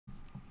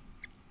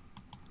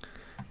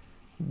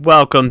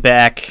Welcome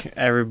back,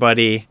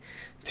 everybody,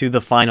 to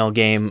the final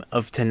game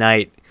of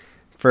tonight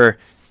for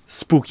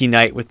Spooky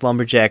Night with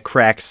Lumberjack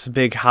Crack's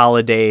big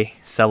holiday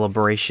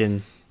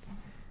celebration.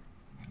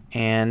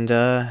 And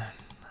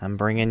I'm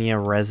bringing you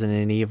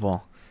Resident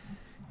Evil.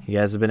 You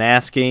guys have been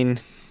asking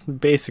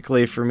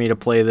basically for me to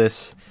play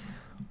this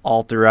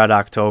all throughout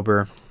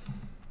October.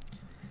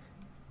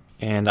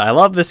 And I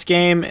love this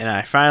game, and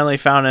I finally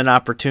found an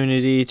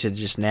opportunity to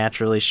just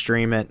naturally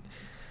stream it.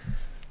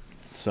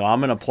 So I'm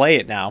going to play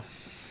it now.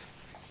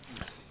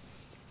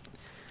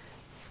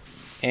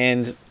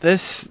 And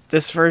this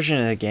version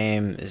of the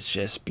game is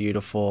just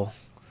beautiful.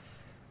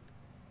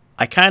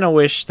 I kind of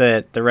wish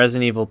that the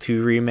Resident Evil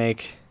 2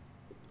 remake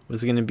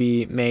was going to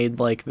be made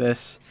like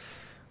this,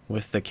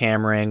 with the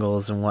camera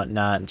angles and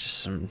whatnot, and just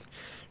some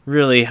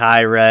really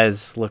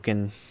high-res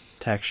looking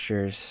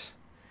textures.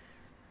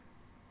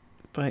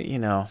 But you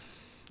know,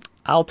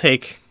 I'll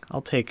take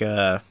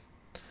the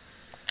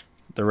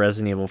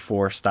Resident Evil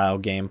 4 style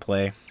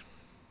gameplay.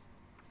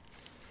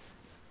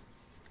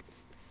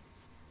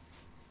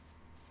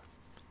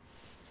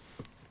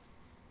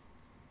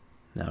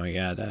 Now we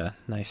got a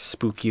nice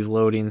spooky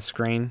loading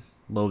screen.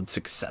 Load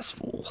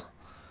successful.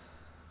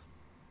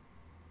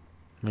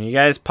 When you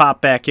guys pop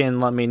back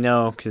in, let me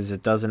know, because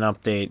it doesn't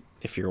update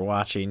if you're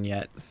watching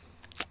yet.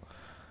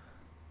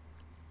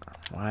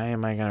 Why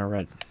am I gonna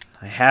read?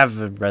 I have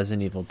a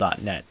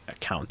ResidentEvil.net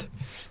account,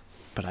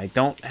 but I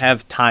don't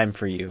have time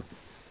for you.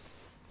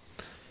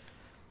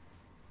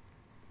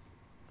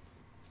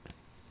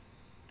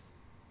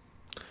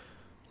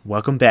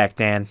 Welcome back,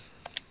 Dan.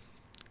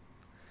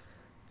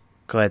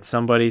 Glad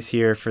somebody's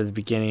here for the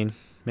beginning.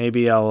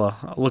 Maybe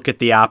I'll look at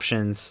the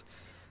options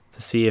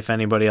to see if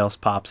anybody else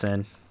pops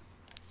in.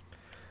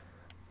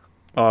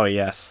 Oh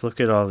yes, look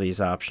at all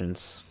these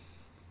options.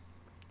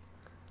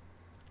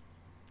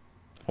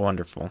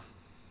 Wonderful.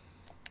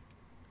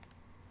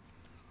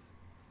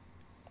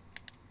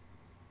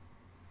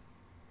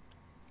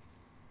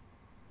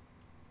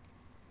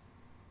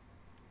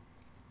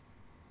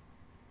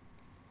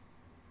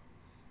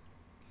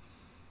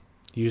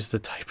 Use the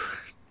typer.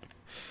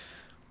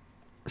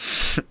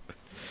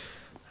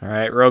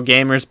 Alright, Rogue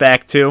Gamer's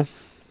back too.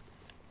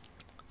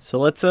 So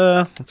let's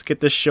get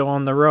this show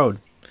on the road.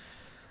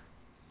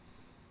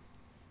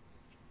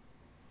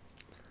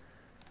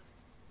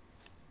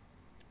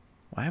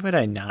 Why would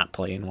I not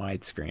play in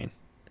widescreen?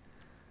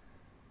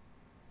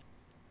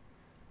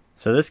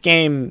 So this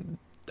game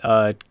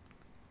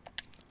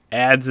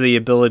adds the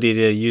ability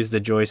to use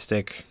the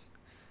joystick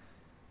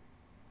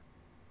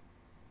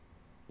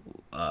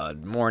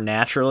more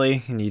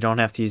naturally, and you don't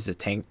have to use the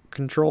tank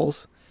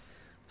controls.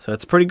 So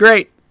it's pretty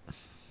great.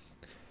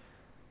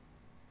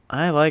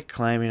 I like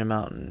climbing a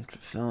mountain.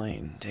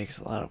 Fulfilling. Takes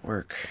a lot of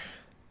work.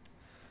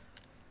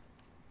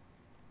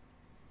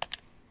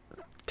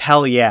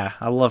 Hell yeah.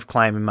 I love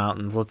climbing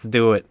mountains. Let's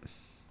do it.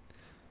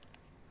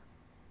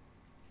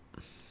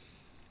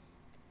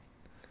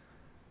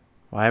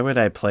 Why would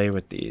I play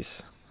with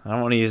these? I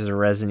don't want to use the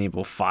Resident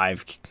Evil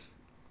 5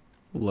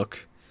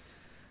 look.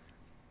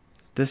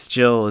 This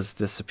Jill is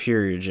the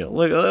superior Jill.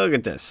 Look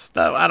at this.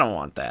 I don't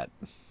want that.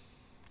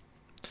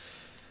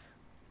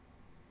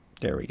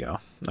 There we go.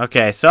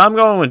 Okay, so I'm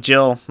going with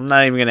Jill. I'm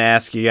not even going to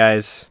ask you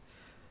guys,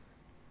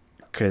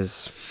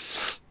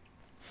 because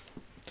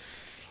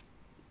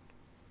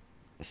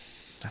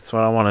that's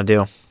what I want to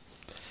do.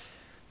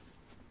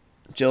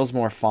 Jill's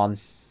more fun.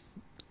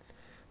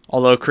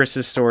 Although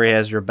Chris's story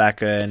has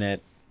Rebecca in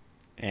it,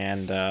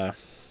 and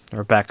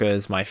Rebecca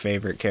is my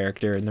favorite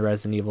character in the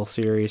Resident Evil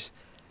series.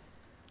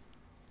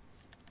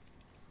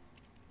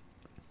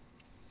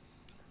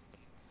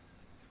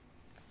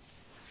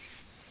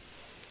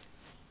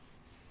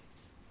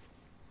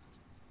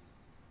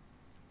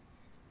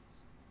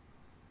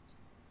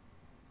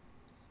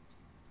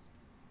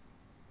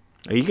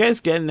 Are you guys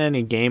getting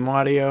any game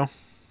audio?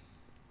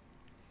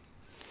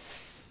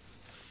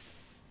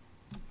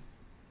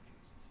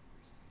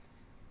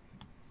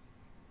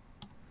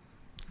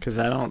 Because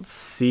I don't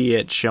see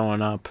it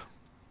showing up.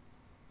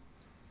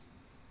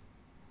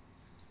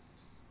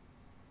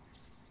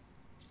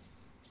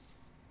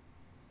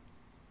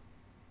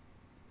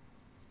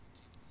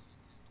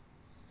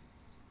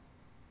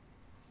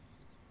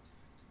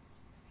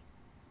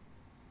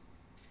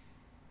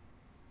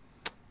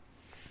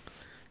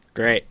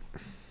 Great.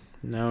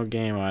 No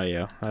game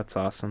audio. That's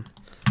awesome.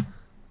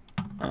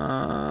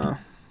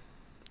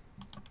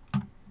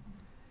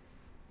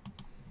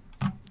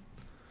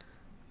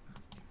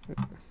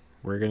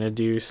 We're gonna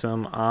do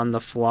some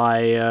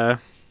on-the-fly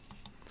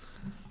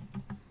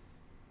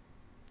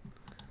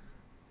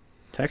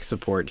tech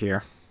support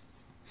here.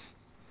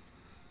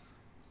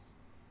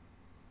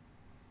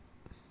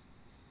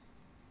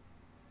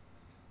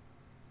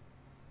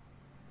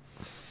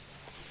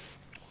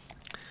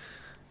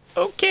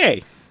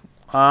 Okay.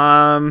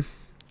 I'm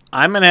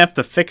gonna have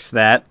to fix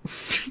that.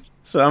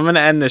 So I'm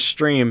gonna end the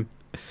stream.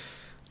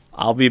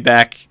 I'll be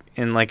back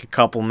in like a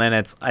couple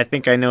minutes. I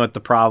think I know what the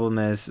problem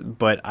is,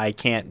 but I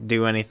can't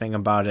do anything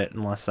about it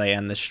unless I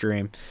end the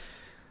stream.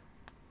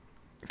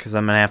 because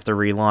I'm going to have to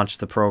relaunch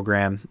the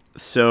program.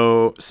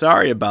 So,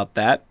 sorry about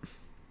that.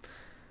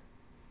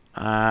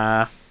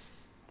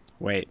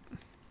 Wait.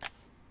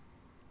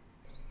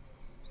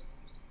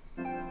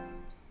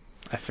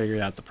 I figured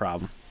out the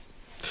problem.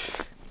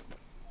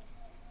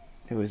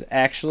 It was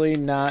actually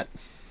not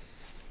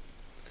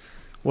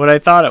what I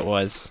thought it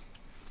was.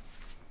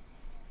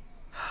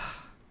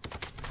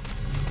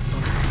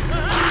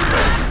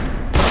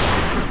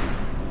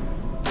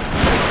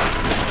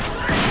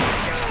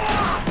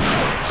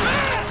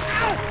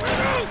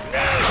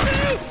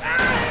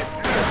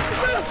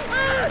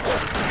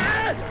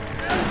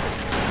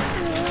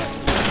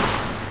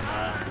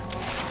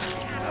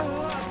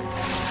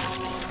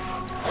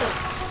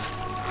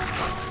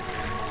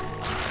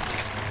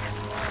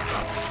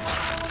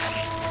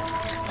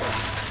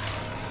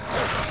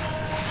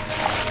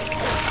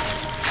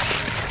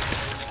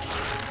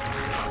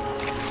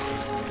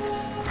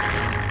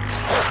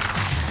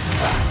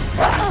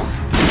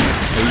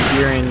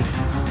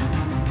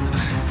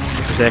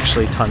 There's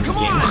actually tons of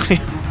gameplay.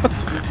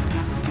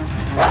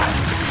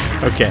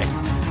 Okay.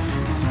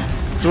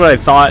 That's what I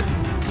thought.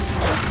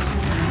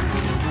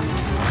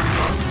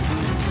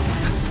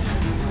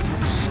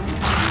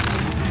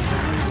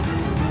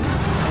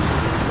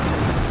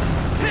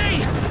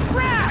 Hey!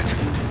 Brad!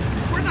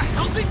 Where the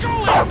hell's he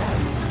going?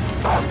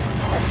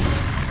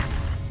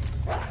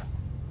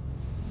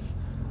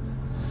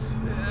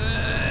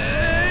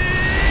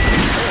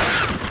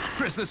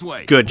 Chris, this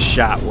way. Good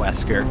shot,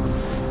 Wesker.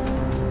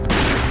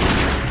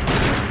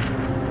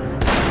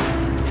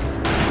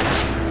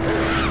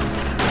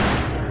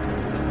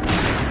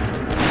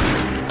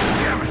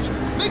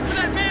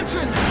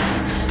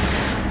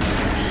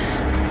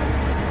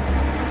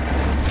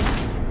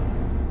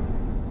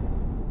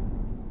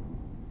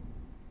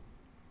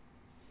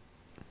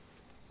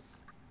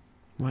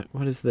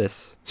 What is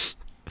this?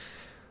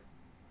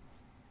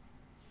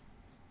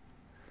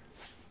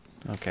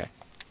 Okay.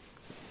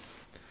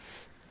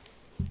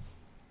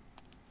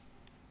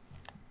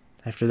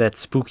 After that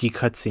spooky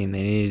cutscene,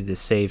 they needed to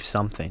save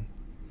something.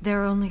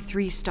 There are only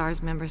 3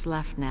 STARS members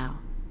left now.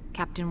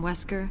 Captain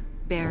Wesker,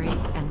 Barry,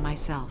 and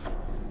myself.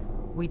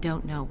 We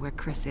don't know where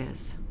Chris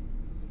is.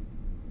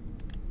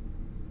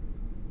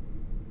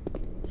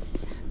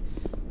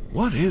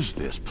 What is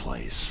this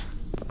place?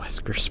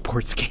 Wesker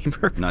Sports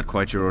Gamer. Not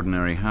quite your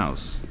ordinary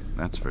house,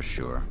 that's for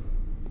sure.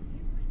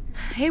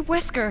 Hey,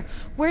 Wesker,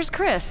 where's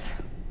Chris?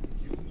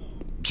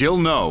 Jill,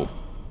 no.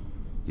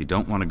 You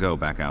don't want to go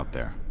back out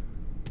there.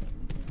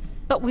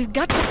 But we've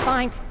got to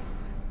find...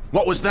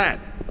 What was that?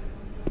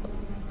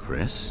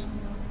 Chris?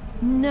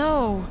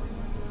 No.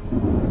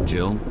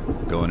 Jill,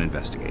 go and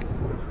investigate.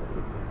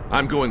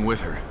 I'm going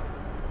with her.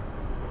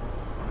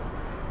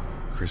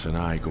 Chris and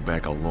I go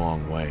back a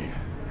long way.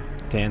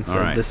 Dan said,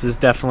 right. This is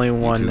definitely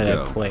one that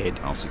go. I played.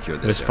 I'll secure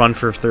this. It was area. fun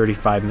for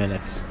 35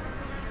 minutes.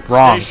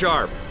 Wrong. Stay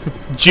sharp.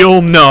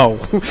 Jill, no.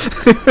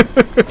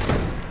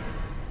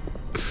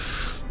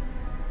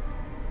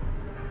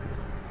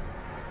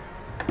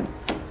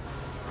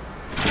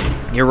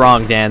 You're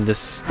wrong, Dan.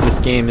 This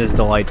game is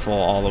delightful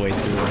all the way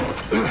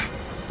through.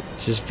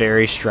 It's just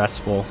very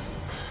stressful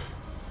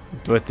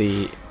with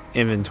the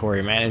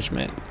inventory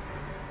management.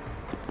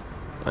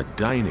 A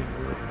dining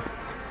room.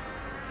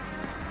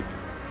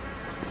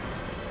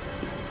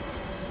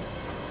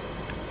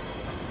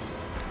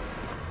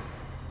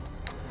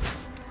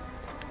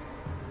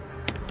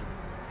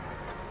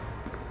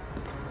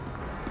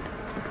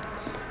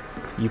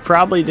 You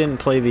probably didn't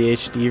play the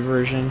HD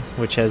version,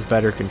 which has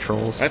better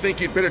controls. I think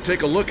you'd better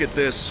take a look at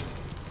this.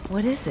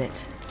 What is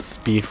it?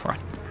 Speedrun.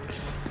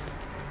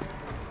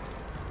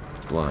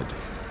 Blood.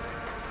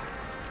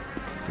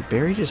 Did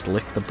Barry just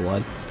lick the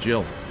blood?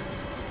 Jill,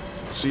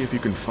 see if you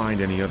can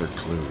find any other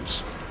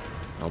clues.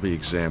 I'll be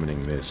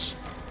examining this.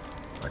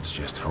 Let's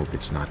just hope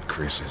it's not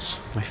Chris's.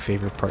 My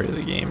favorite part of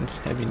the game,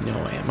 having no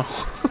ammo.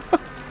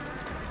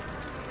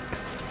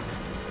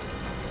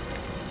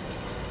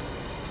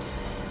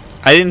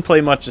 I didn't play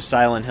much of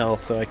Silent Hill,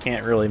 so I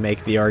can't really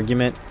make the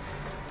argument.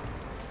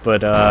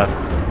 But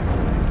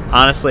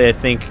honestly, I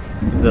think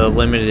the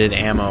limited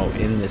ammo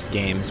in this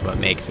game is what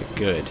makes it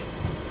good.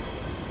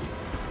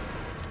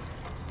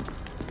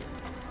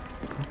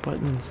 What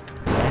buttons?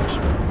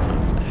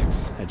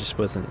 X. I just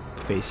wasn't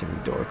facing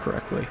the door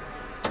correctly.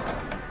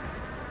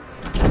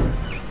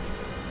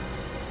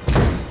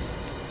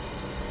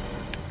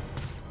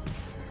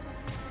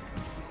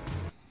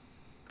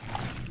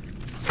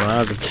 When I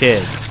was a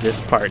kid,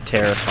 this part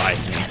terrified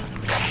me.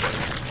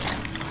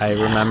 I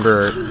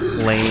remember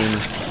laying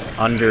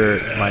under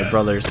my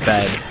brother's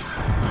bed,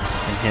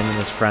 and him and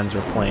his friends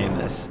were playing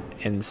this,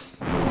 and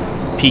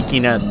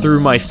peeking out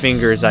through my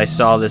fingers, I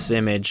saw this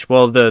image.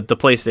 Well, the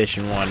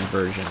PlayStation 1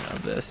 version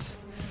of this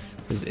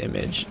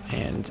image,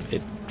 and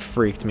it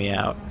freaked me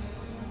out.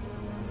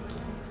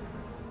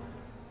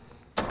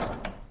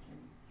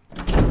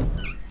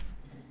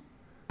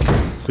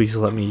 Please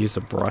let me use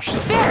a brush to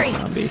fight a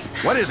zombie.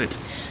 What is it?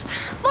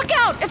 Look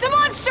out! It's a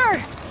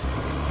monster!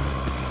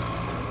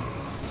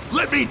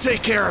 Let me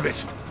take care of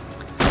it.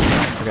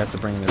 Forgot to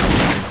bring the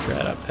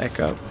thread up back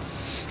up.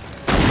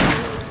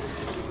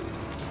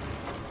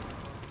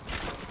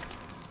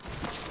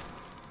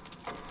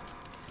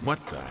 What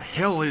the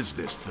hell is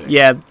this thing?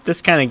 Yeah,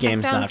 this kind of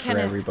game's found not for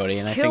Kenneth everybody,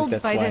 and I killed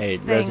think that's by why this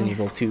thing. Resident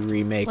Evil 2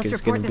 Remake Let's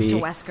is going report to this be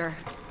to Wesker.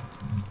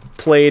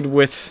 played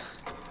with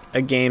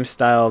a game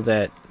style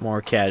that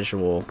more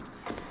casual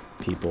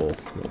people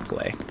will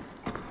play.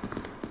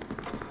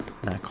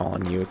 Not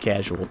calling you a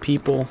casual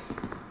people,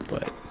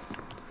 but...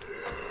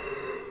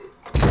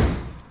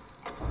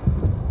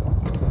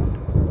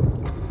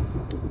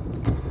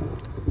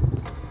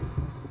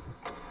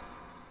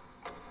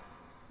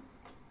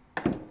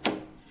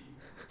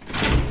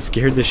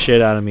 Scared the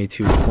shit out of me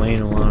too,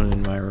 playing alone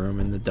in my room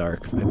in the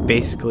dark. I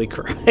basically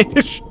cried.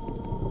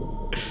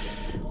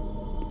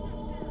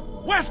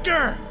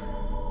 Wesker!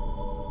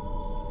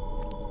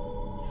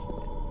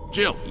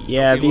 Jill.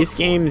 Yeah, what are you these looking for?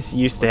 games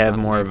used to Let's have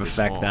not more leave of an this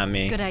effect mall. on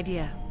me. Good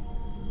idea.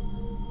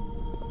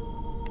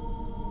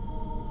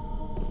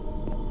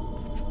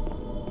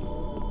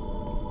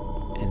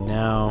 And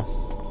now,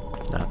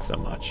 not so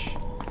much.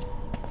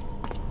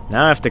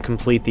 Now I have to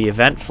complete the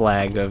event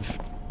flag of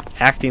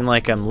acting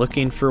like I'm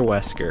looking for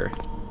Wesker.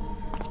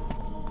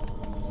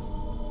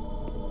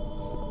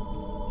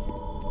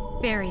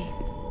 Barry.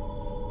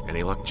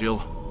 Any luck,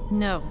 Jill?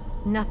 No,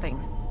 nothing.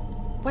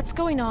 What's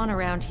going on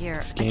around here?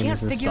 This I game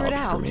can't is figure it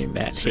nostalgic for out. me.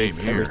 Matt Same hates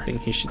here. everything.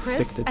 He should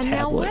Chris, stick to and now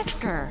tablet.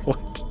 Wesker.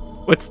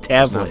 What's There's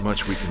tablet? not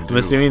much we can do. I'm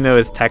assuming that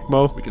was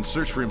Tecmo, We can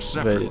search for him but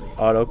separately.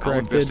 I'll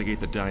auto-corrected. investigate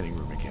the dining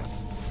room again.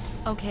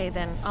 Okay,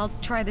 then. I'll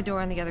try the door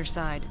on the other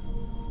side.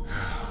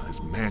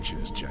 This mansion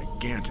is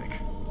gigantic.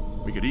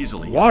 We could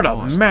easily get What a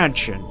lost.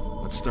 mansion!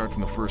 Let's start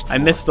from the first floor. I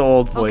missed the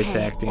old voice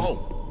Okay. acting.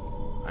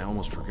 Oh, I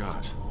almost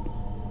forgot.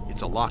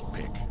 It's a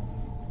lockpick.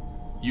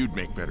 You'd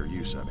make better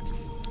use of it.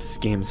 This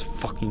game's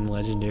fucking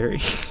legendary.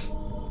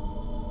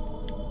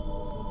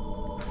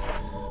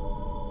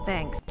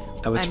 Thanks.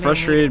 I was may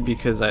frustrated need it.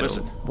 because I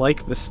Listen,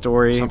 like the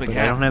story, but something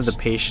I don't have the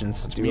happens.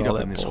 patience to Let's do meet all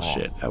up in that this hall.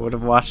 bullshit. I would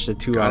have watched a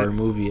 2-hour it?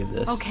 movie of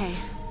this. Okay.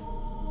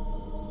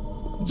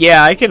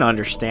 Yeah, I can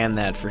understand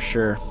that for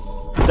sure.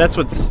 But that's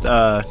what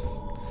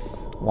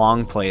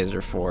long plays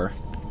are for.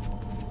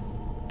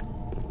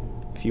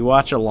 If you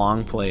watch a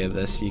long play of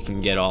this, you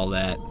can get all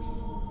that.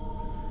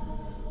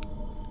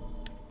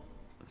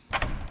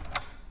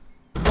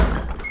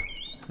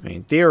 I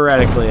mean,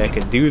 theoretically, I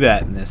could do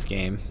that in this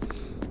game.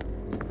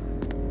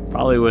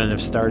 Probably wouldn't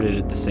have started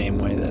it the same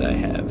way that I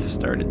have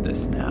started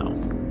this now.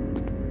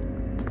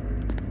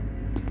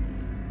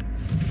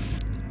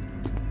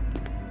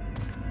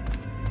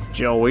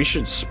 Jill, we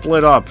should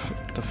split up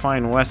to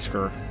find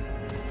Wesker.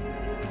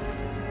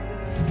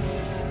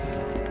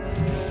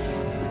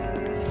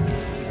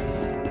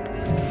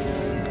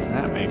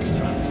 That makes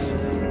sense.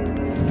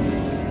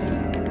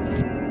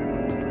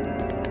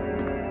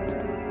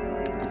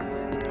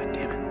 God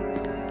damn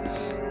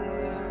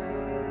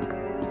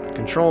it.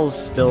 Controls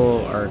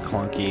still are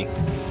clunky,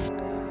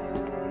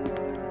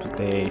 but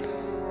they,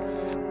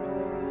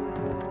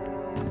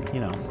 you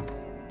know,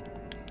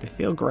 they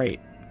feel great.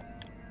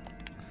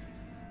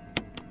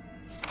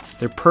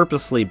 They're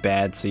purposely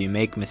bad so you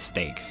make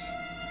mistakes.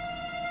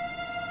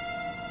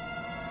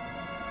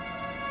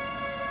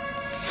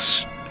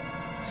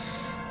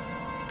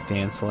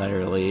 Dan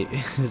Slatterly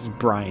is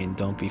Brian,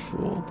 don't be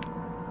fooled.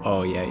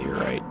 Oh yeah, you're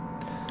right.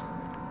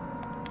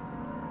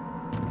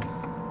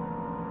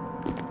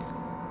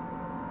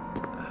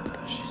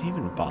 Shouldn't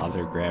even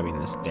bother grabbing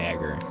this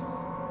dagger.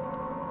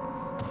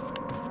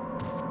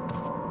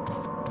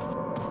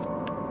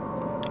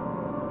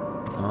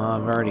 Well,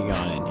 I've already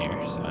gone in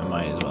here, so I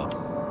might as well.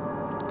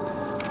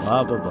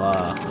 Blah, blah,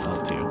 blah.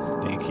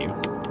 L2. Thank you.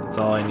 That's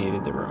all I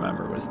needed to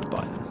remember was the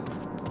button.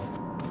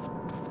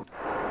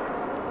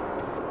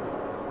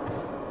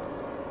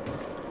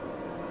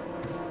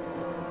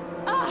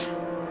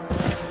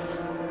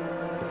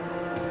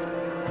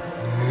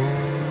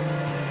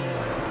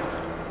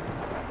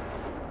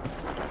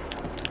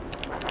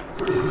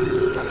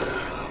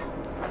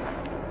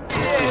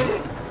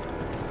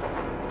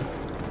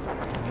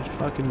 Get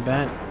fucking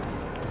bent.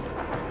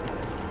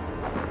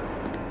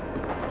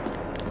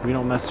 We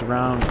don't mess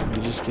around,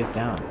 we just get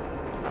down.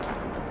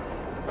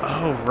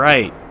 Oh,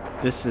 right.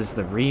 This is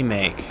the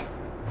remake.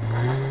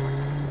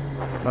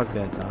 Fuck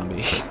that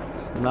zombie.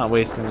 I'm not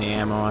wasting any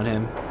ammo on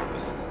him.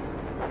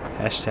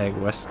 Hashtag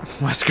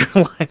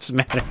Wesker Lives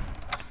Matter.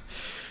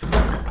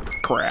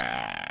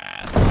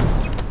 Crass.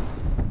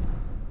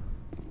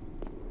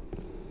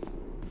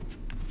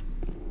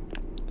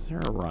 Is there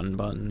a run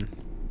button?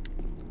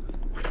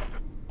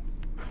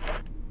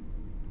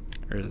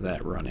 Or is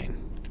that running?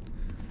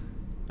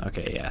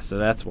 Okay, yeah, so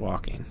that's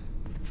walking.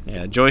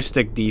 Yeah,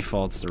 joystick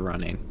defaults to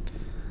running.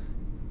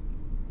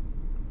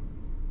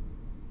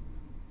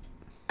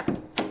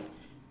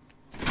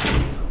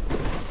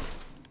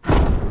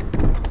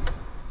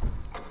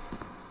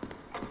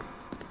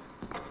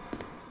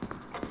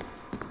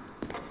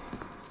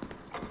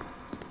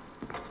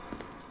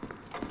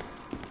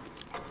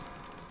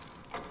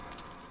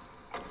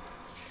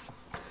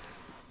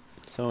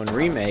 So in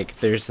Remake,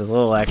 there's a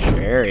little extra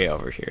area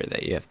over here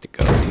that you have to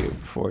go to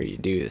before you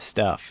do the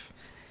stuff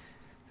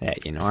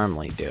that you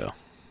normally do.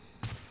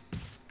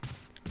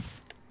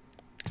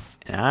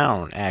 And I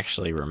don't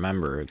actually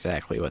remember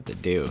exactly what to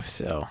do,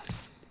 so...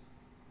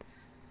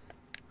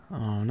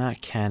 Oh,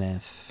 not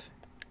Kenneth.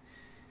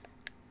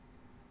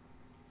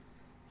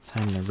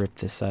 Time to rip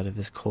this out of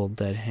his cold,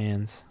 dead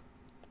hands.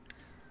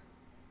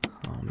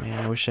 Oh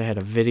man, I wish I had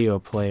a video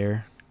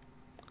player.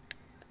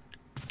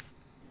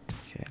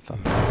 Okay, I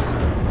thought that was...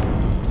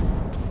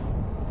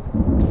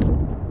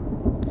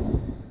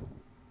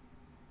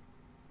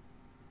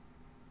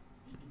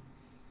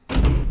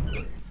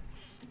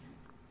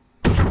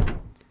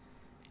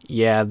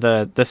 Yeah,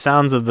 the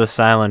sounds of the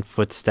silent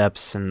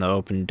footsteps and the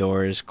open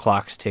doors,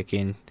 clocks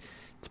ticking,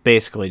 it's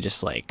basically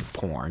just like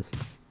porn.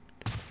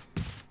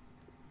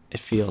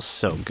 It feels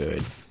so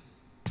good.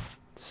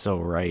 So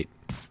right.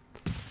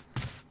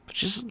 But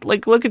just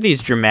like look at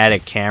these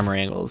dramatic camera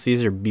angles.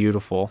 These are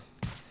beautiful.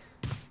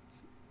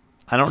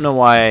 I don't know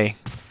why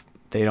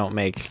they don't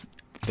make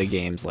the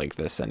games like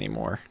this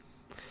anymore.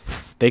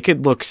 They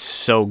could look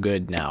so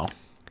good now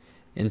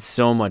and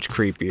so much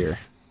creepier.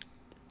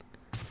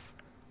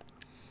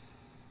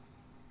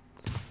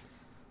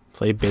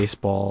 Play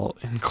baseball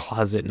in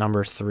closet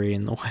number 3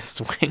 in the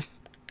West Wing.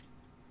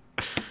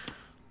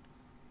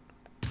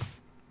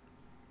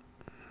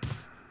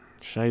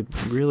 Should I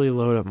really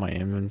load up my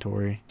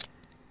inventory?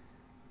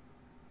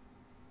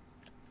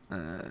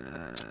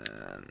 Nah.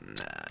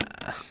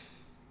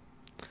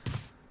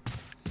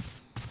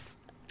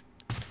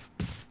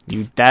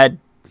 You dead?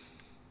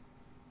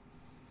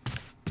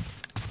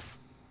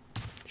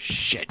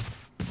 Shit.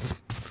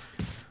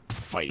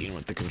 Fighting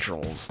with the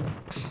controls.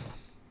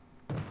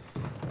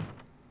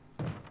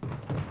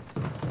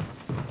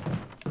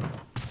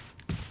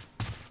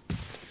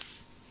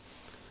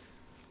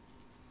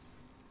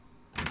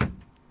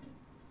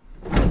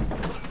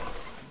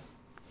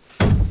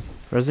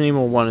 Resident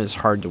Evil 1 is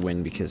hard to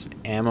win because of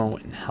ammo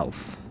and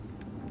health.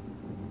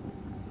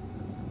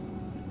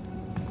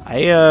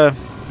 I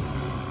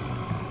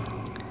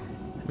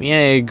mean,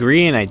 I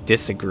agree and I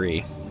disagree.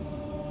 I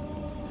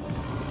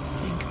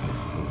think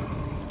this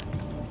is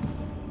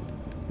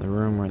the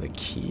room where the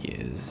key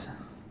is.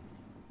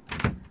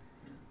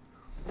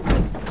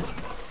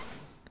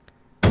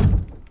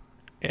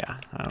 Yeah,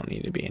 I don't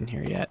need to be in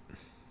here yet.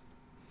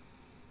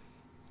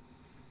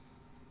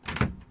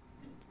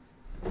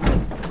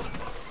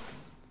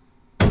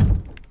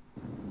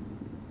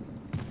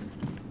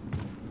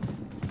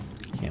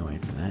 Can't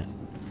wait for that.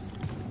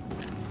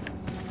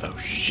 Oh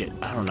shit,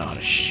 I don't know how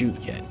to shoot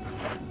yet.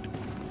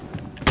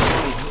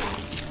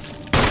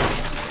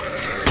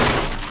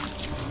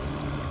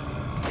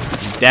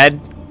 You dead?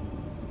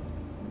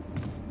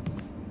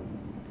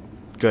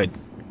 Good.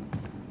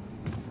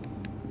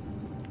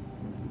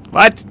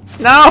 What?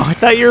 No! I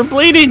thought you were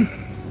bleeding!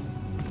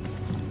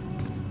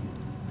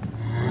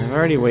 I've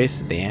already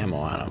wasted the ammo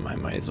on him. I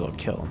might as well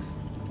kill him.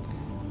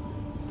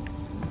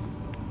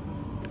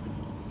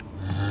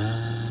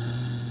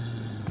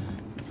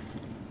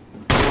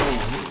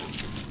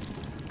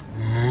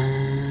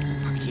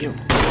 Fuck you.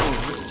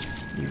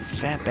 You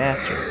fat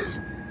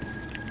bastard.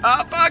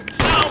 Oh, fuck!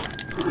 No!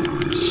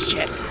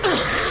 Shit.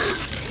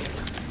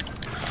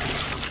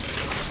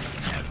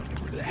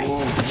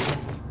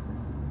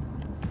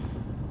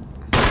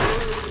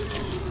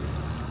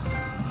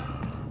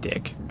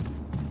 Dick.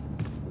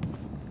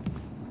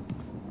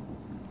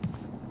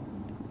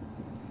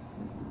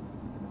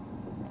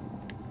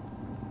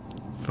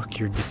 Fuck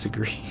your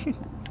disagree.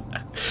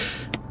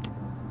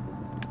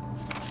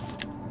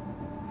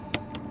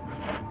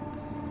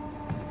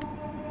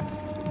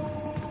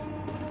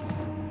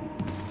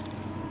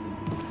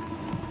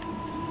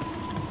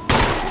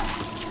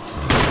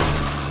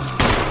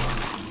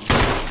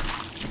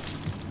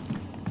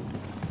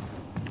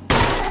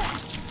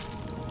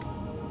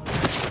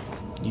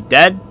 You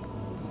dead?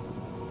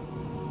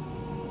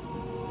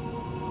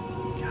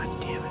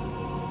 God damn it.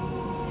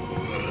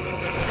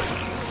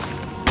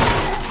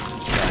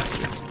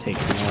 Bastards are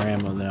taking more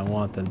ammo than I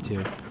want them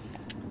to.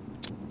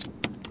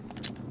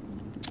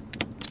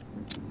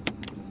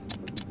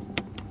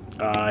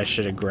 I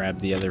should have grabbed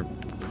the other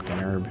fucking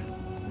herb.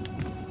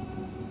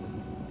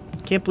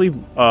 Can't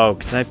believe... Oh,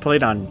 because I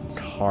played on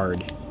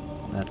hard.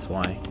 That's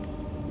why.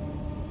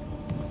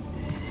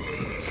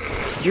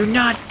 You're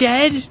not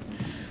dead?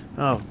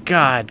 Oh,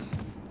 God.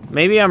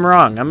 Maybe I'm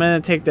wrong. I'm gonna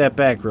take that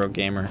back, Rogue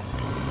Gamer.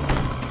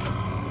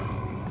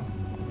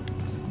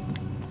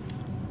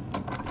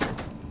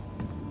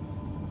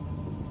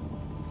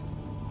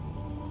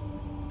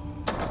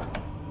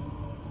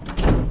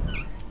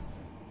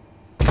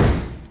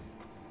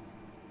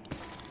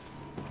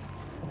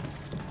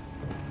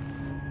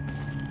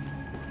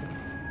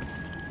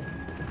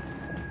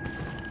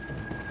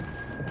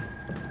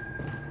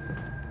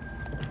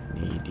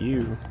 Need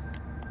you.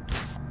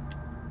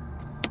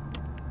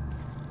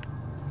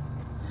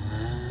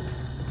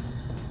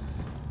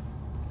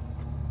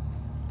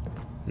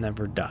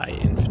 Never die,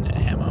 infinite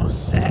ammo.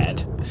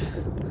 Sad.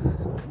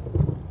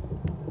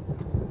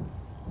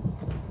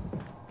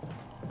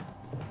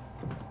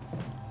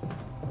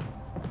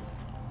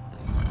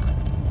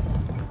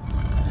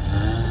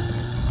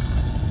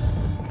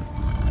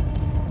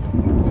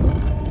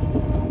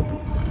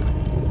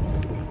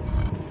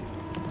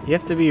 You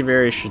have to be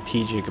very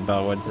strategic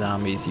about what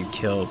zombies you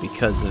kill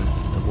because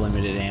of the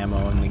limited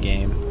ammo in the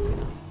game.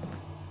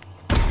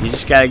 You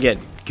just gotta get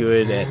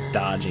good at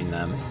dodging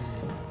them.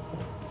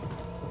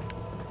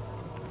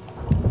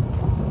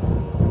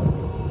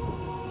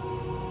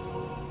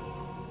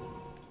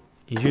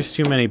 You use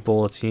too many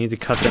bullets. You need to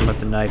cut them with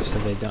the knife so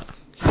they don't.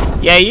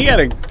 Yeah, you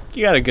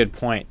got a good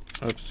point.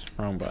 Oops,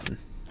 wrong button.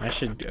 I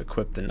should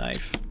equip the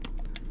knife.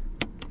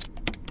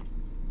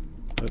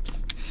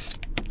 Oops.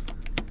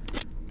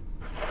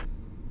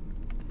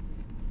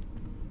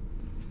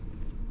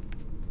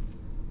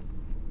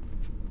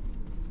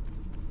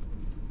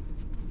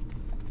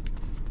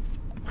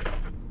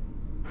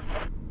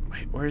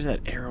 Wait, where's that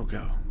arrow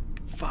go?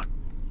 Fuck.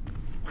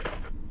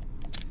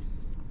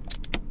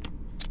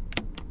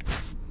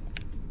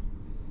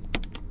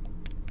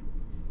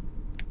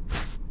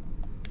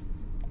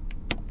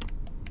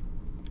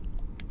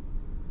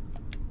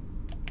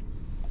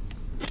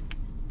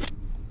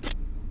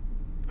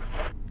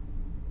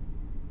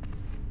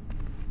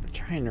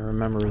 Trying to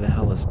remember where the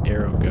hell this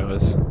arrow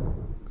goes.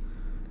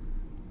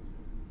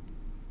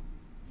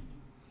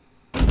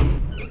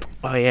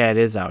 Oh yeah, it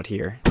is out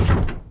here.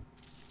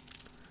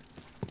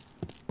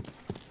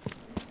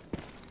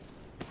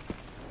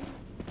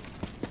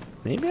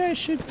 Maybe I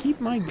should keep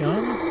my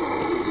gun?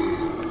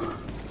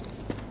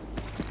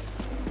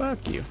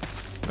 Fuck you.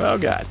 Oh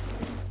god.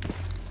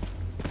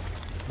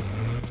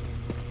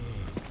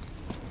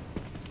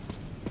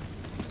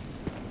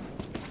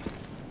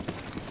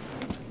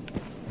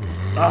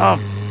 Oh,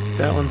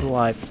 that one's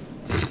alive.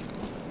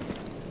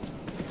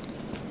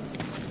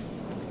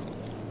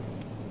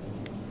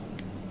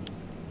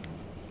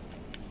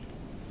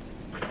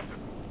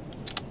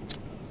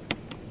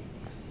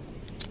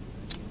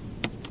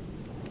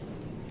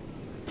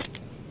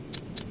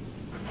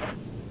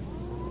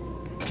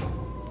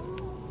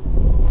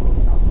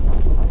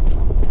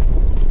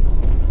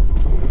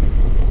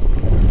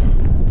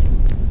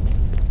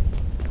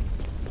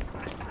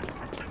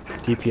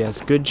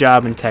 DPS, good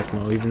job in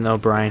Tecmo, even though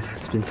Brian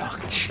has been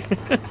talking shit.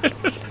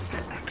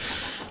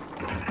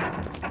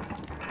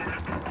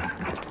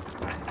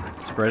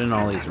 Spreading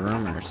all these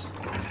rumors.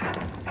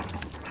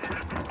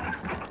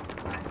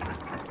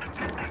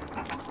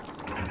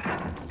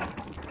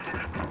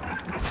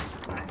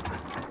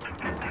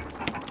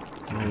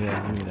 Oh yeah,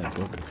 give me that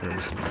book of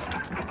curses.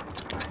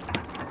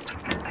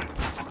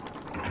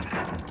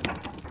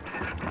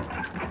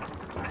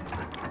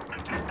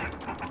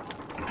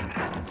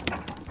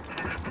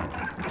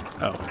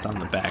 Oh, it's on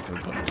the back of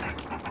the book.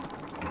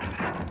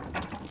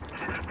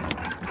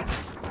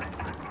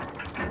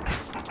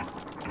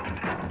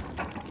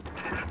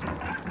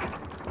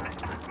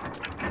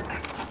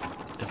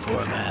 The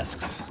 4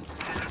 masks.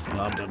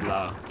 Blah, blah,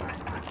 blah.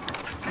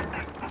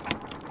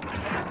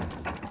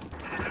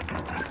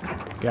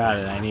 Got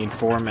it, I need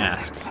 4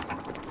 masks.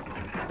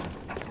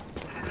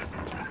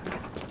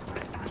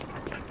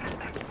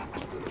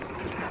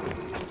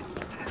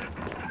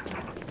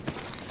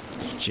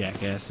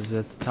 Jackass is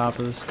at the top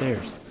of the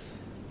stairs.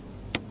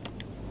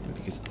 And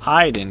because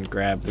I didn't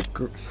grab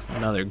the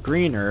another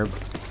green herb,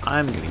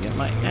 I'm gonna get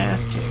my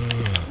ass kicked.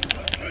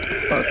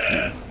 Fuck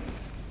you.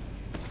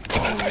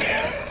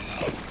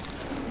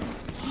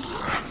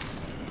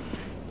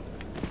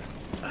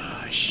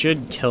 I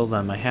should kill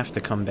them. I have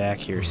to come back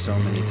here so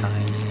many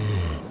times.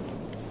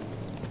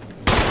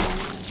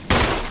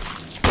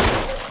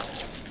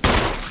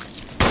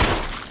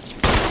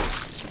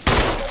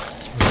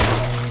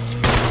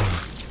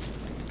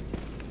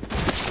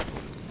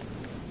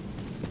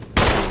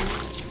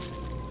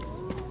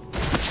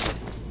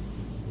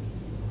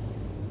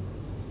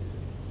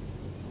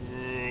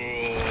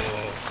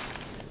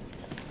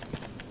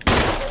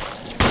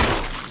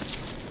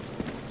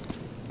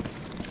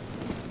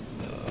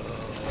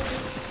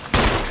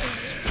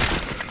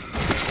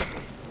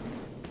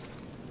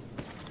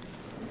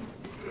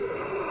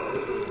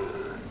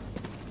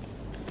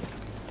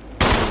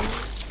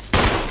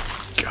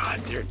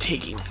 They're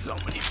taking so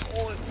many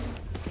bullets.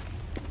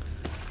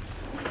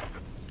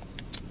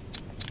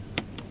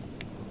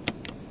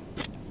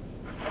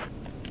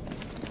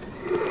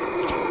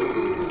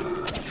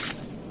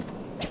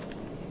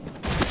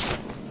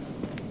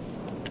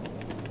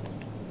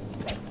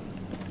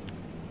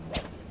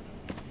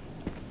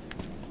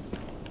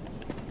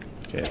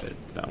 Okay,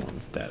 that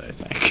one's dead, I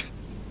think.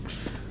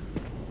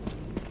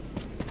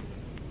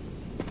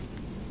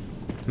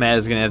 Matt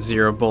is gonna have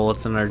 0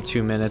 bullets in another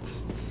 2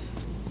 minutes.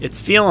 It's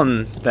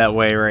feeling that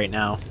way right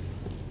now.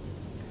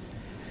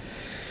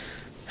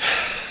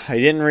 I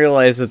didn't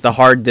realize that the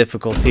hard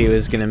difficulty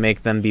was going to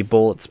make them be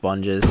bullet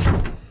sponges.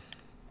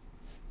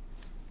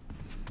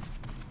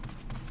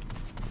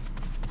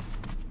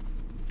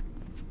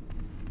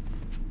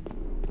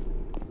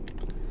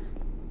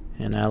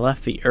 And I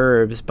left the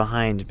herbs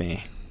behind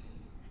me.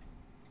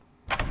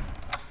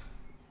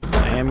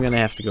 I am going to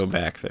have to go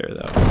back there,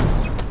 though.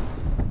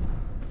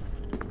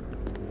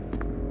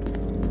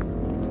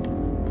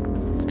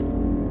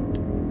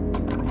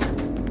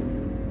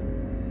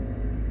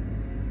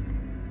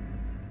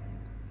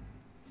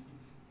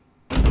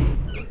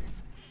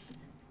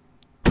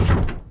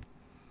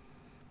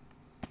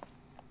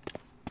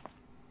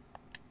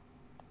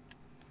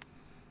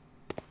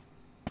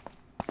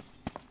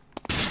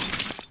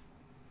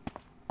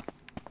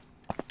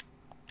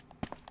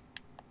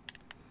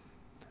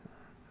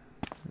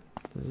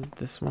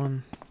 this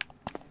one?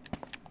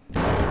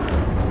 No,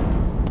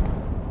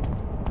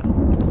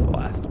 it's the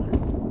last one.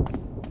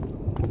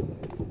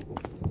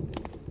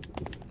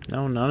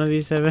 No, none of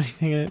these have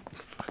anything in it.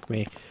 Fuck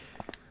me.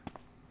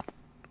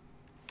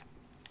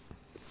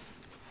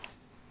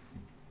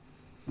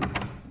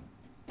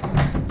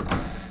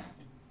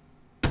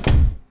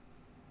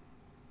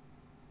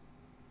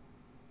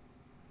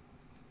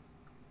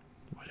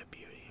 What a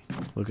beauty.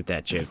 Look at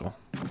that jiggle.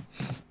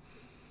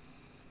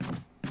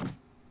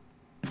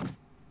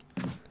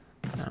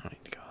 I don't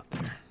need to go out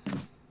there.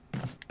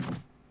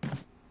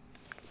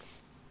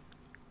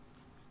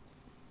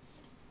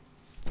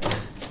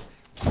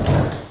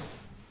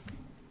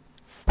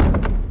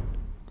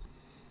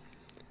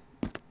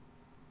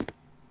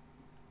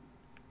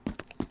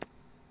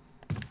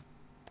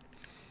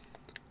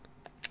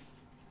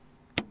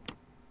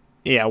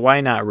 Yeah,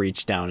 why not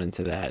reach down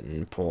into that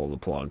and pull the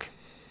plug?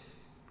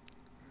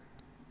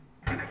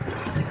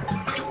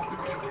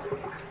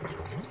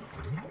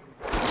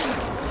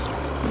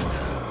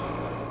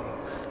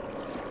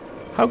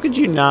 How could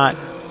you not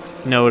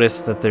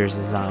notice that there's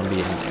a zombie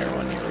in there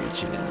when you're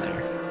reaching in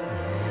there?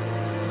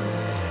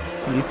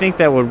 You think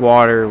that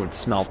water would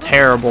smell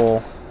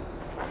terrible?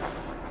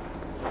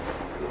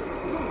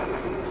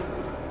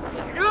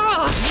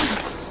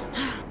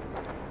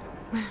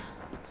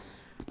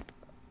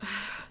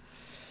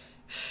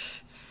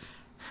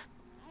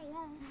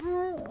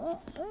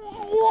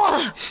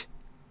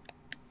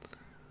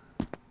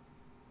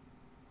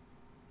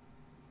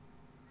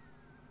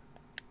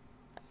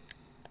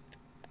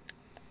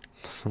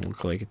 Doesn't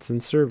look like it's in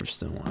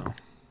service in a while.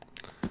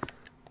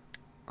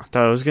 I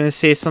thought I was gonna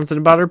say something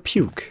about her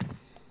puke.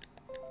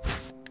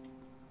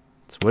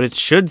 That's what it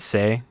should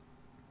say.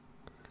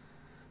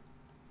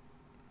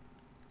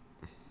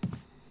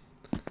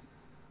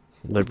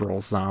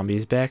 Liberal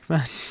zombies back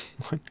then.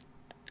 What?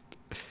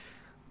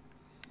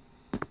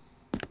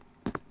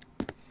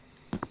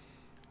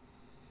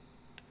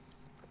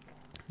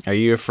 Are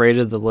you afraid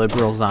of the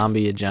liberal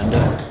zombie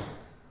agenda?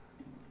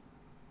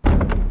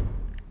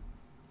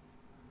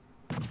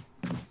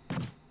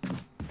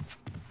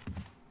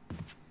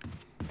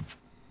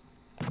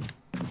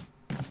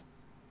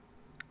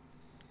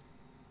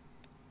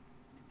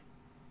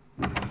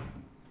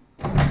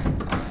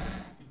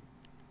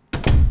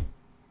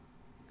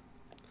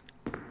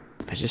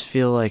 I just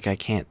feel like I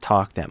can't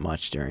talk that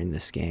much during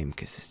this game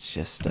because it's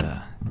just,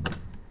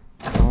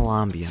 it's all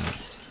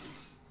ambiance.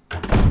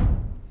 Okay,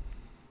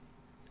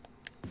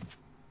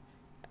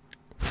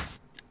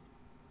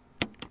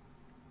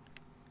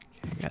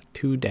 I got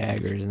 2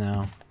 daggers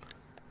now.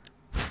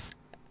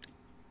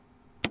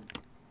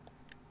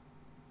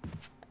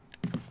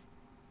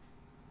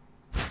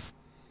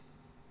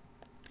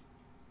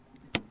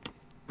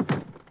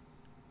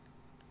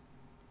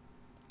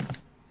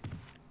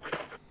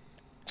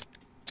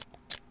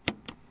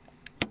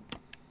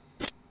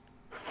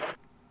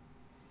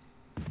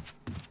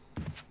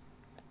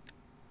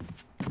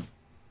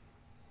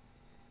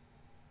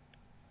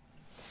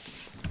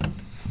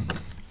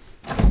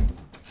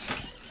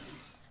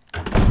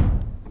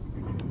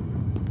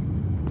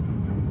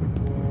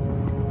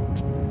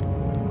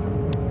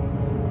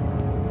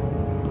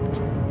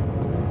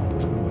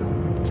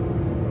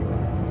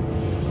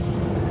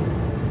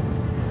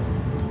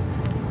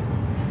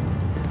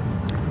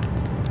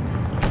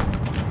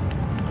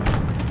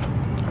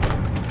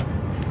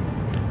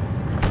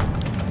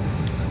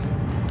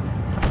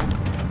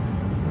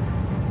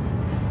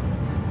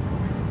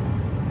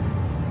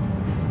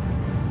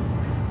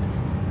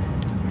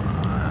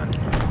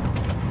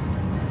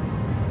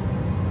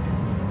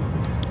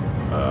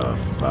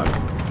 Fuck.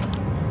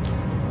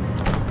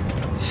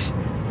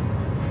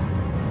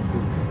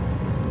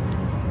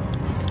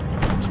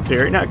 Is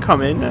Barry not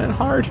coming in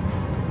hard?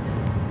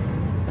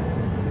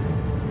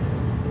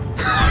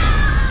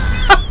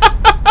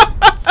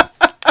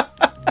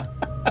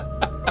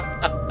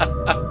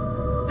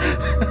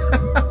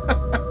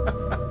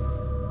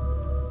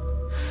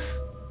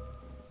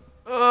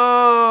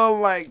 Oh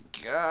my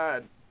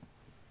god.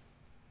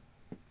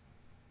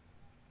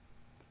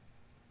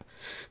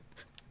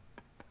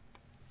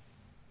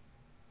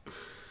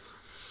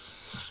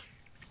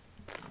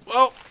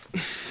 Well,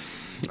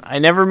 I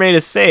never made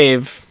a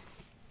save,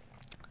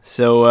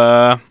 so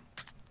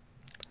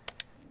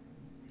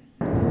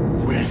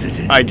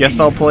I guess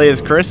I'll play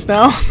as Chris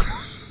now.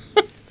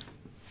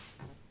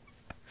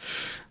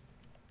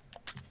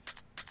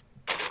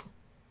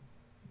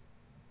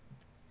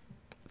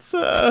 It's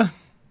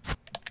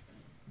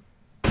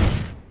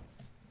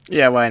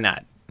yeah, why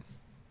not?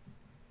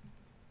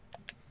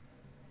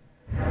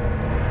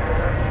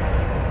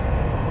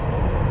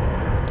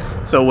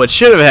 So what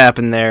should have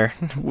happened there,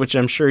 which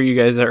I'm sure you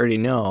guys already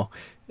know,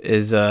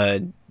 is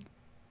in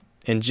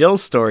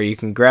Jill's story, you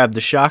can grab the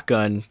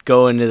shotgun,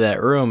 go into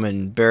that room,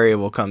 and Barry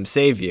will come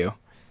save you.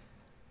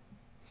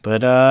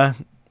 But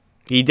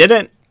he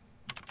didn't.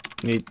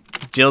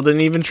 Jill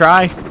didn't even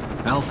try.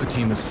 Alpha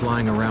Team is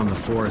flying around the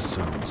forest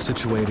zone,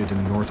 situated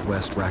in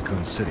northwest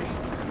Raccoon City,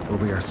 where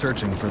we are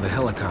searching for the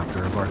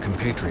helicopter of our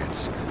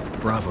compatriots.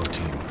 Bravo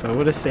team If I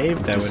would have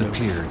saved, I would have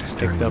disappeared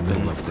during picked the up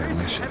middle and of their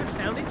mission.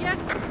 Found it yet?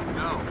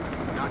 No,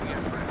 not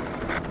yet, Brad.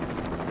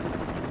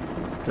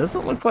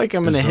 doesn't look like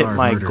I'm gonna hit Bizarre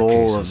my murder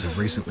goal cases have of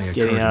recently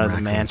getting occurred out in of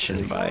the Raccoon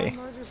mansion City. by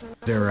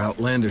There are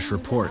outlandish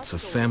reports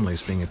of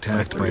families being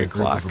attacked by a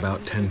group of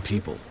about 10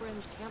 people.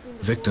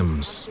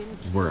 Victims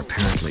were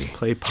apparently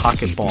play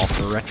pocket ball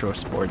for retro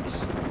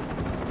sports.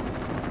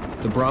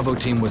 The Bravo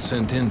team was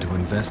sent in to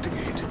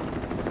investigate,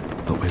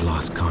 but we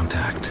lost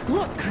contact.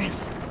 Look,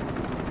 Chris.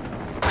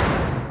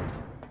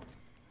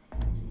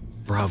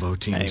 Bravo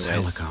team's Anyways,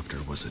 helicopter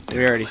was a We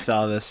already derelict.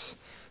 saw this,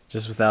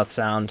 just without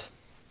sound.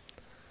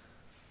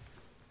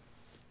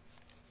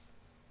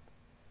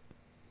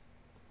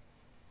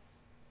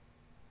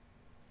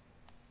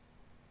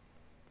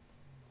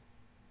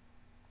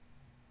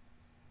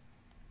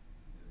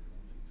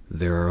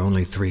 There are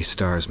only 3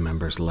 STARS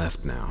members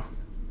left now.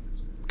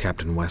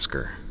 Captain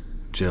Wesker,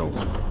 Jill,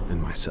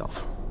 and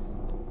myself.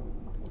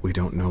 We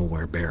don't know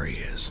where Barry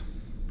is.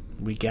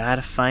 We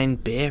gotta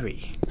find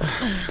Barry.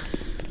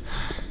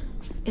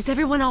 Is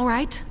everyone all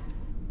right?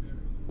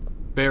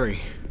 Barry?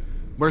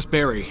 Where's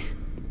Barry?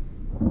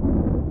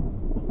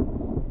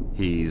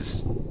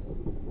 He's...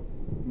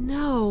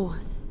 No.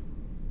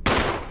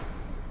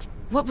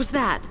 What was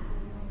that?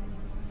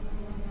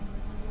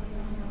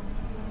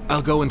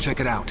 I'll go and check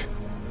it out.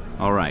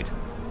 all right.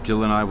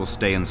 Jill and I will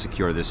stay and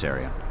secure this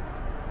area.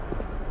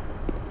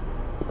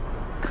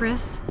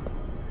 Chris?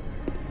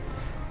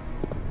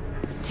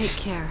 Take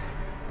care.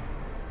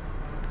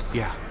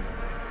 Yeah.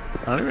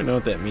 I don't even know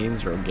what that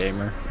means, Road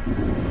Gamer.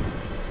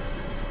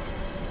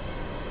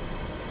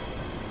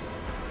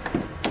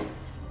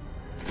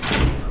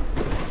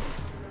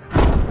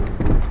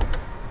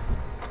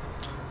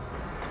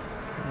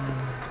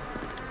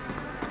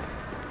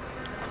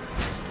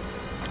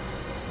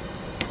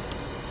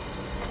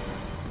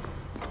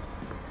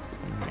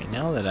 Alright,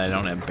 now that I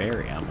don't have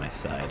Barry on my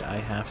side, I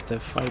have to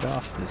fight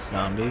off this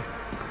zombie.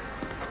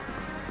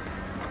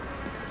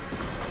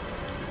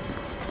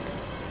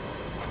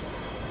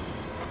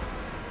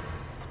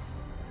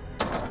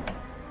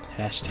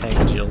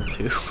 Hashtag Jill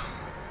 2.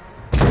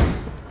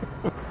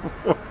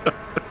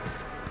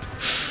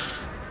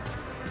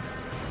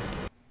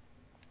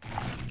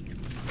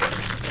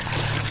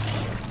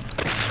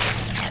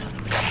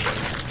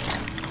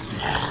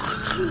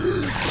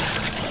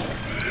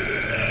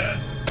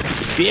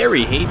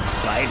 Barry hates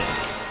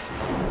spiders.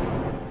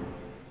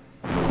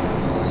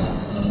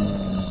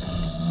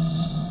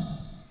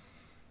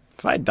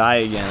 If I die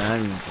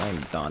again,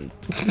 I'm done.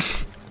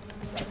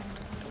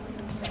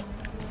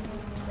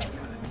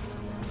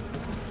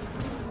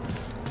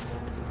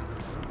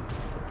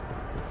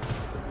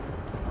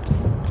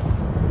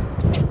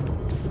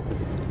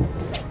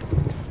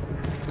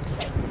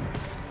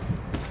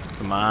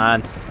 Come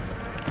on.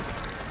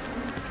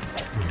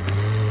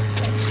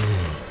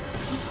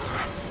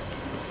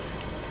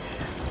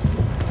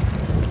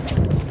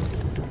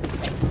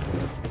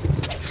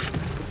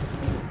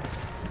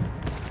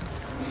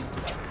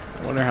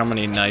 I wonder how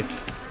many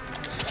knife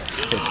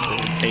hits it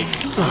would take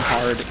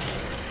hard.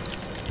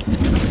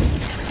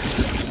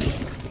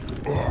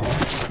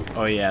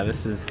 Oh yeah,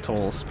 this is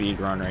total speed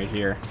run right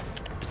here.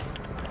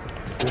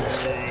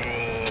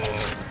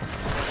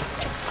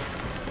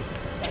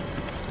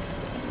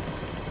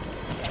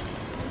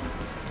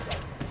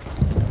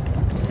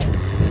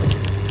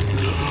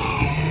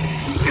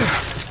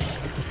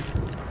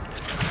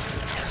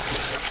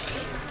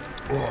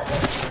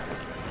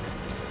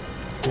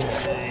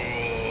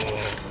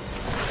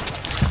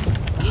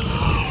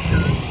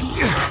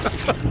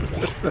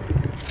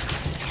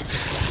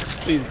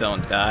 Please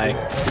don't die.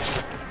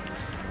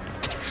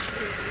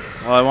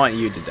 Well, I want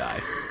you to die,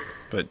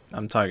 but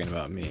I'm talking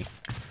about me.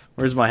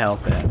 Where's my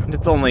health at?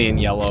 It's only in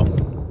yellow.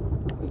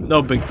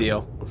 No big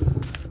deal.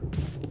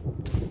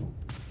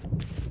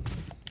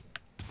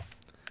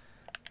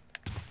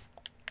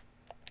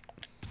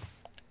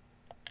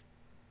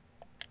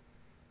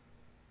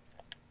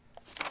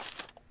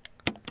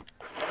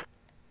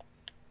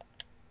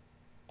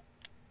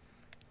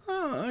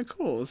 Oh,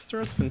 cool. His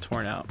throat's been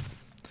torn out.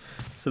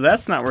 So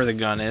that's not where the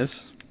gun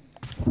is.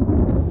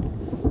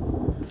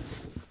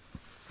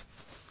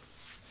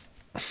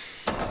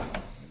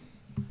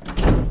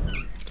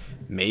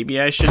 Maybe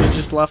I should have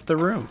just left the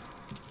room.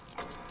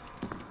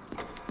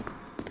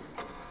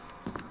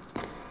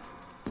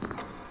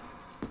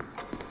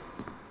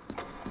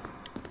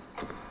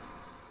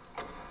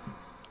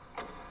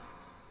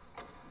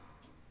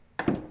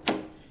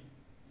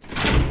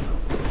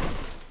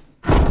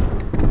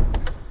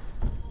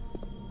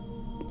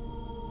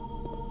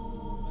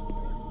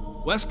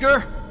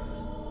 Wesker?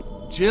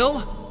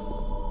 Jill?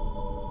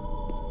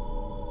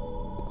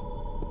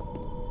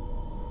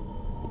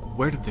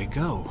 Where did they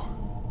go?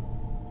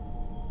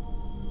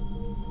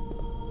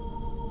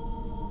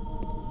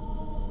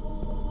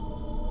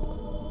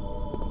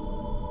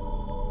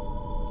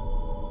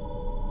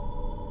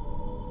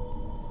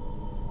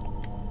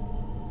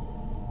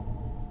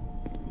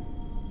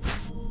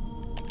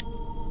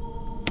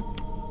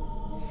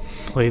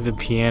 Play the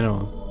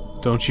piano.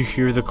 Don't you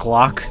hear the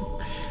clock?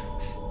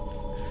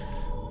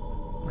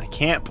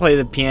 can't play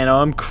the piano.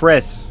 I'm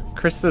Chris.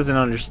 Chris doesn't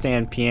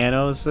understand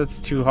pianos. That's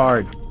too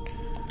hard.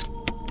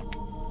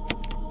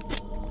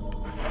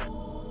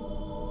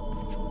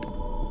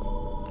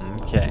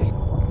 Okay.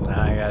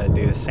 Now I gotta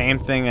do the same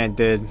thing I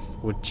did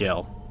with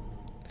Jill.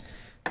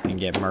 And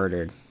get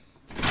murdered.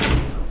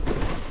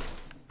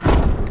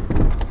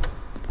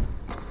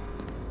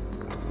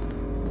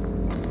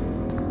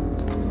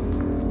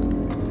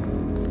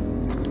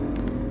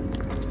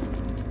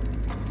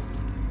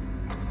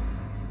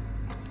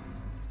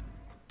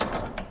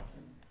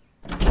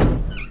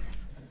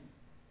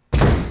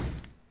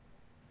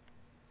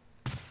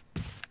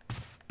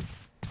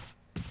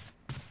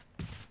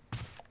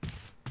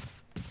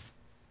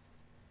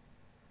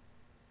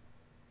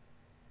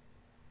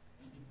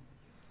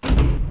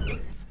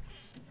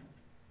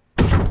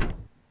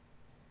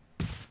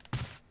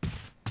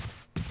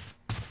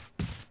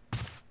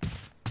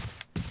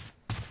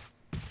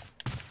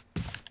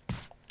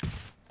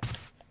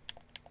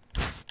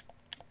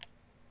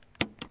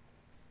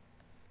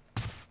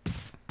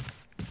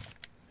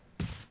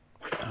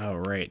 Oh,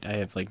 right. I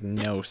have, like,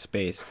 no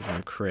space because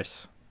I'm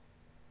Chris.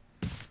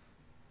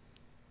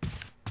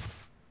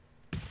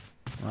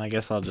 Well, I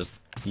guess I'll just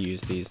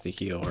use these to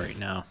heal right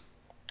now.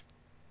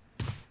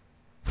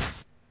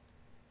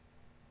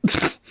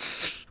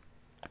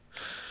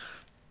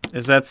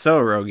 Is that so,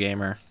 Rogue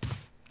Gamer?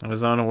 I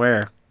was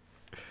unaware.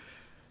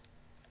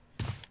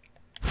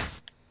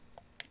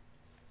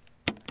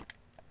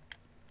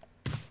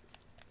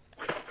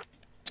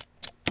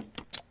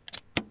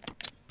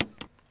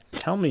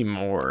 Tell me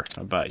more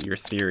about your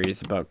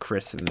theories about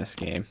Chris in this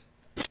game.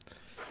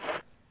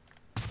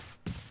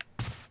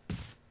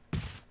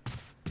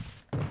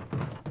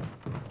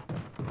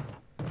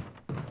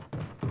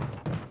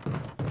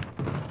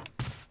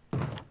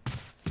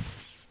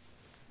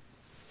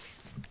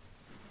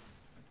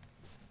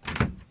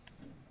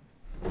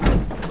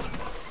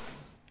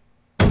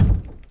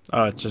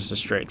 Oh, it's just a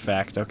straight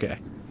fact. Okay.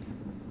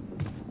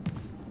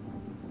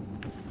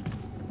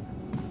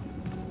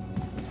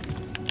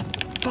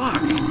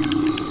 Fuck!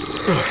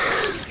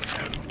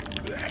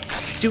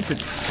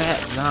 Stupid fat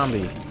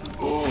zombie.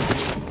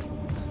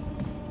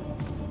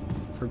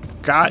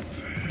 Forgot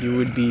you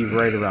would be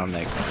right around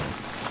that corner.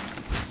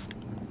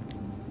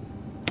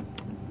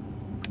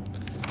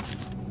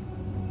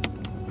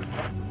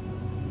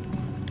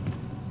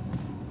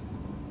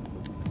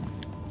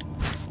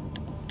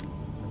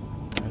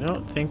 I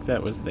don't think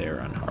that was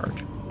there on hard.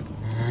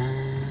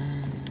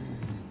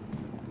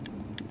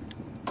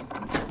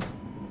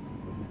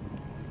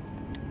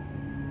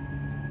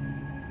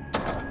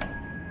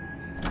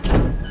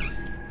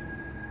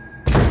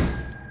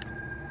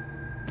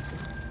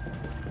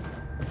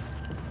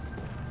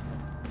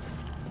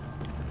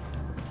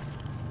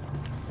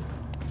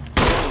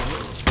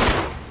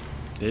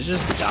 Did it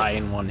just die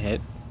in one hit?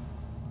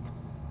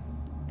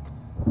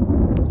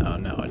 Oh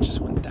no, it just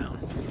went down.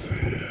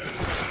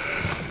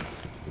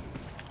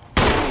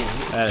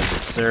 That is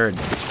absurd.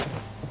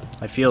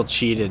 I feel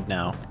cheated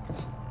now.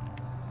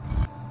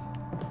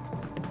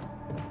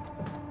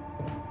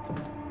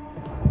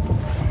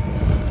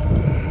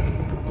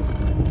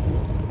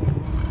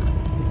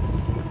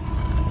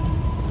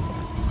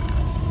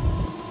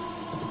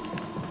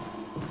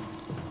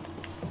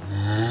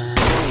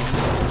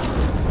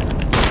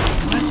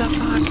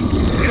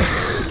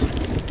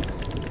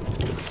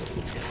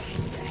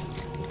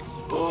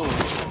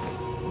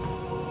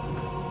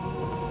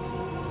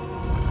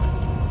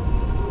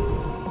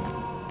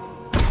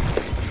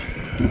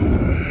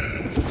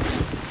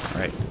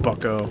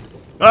 Bucko.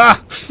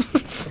 Ah!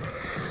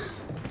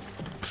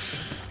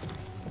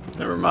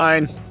 Never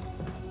mind.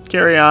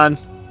 Carry on.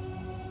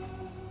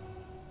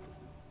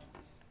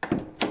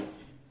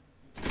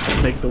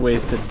 I'll take the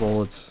wasted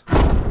bullets.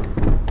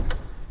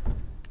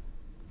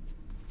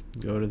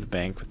 Go to the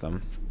bank with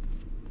them.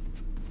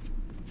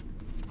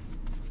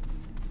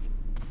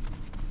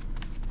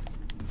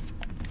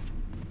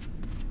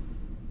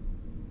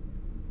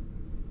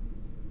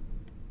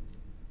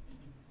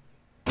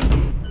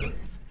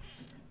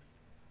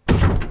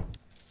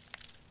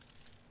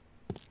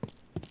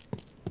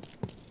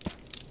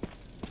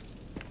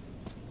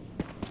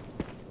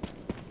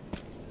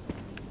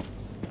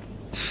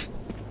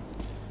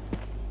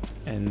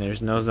 And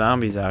there's no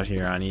zombies out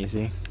here on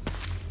easy.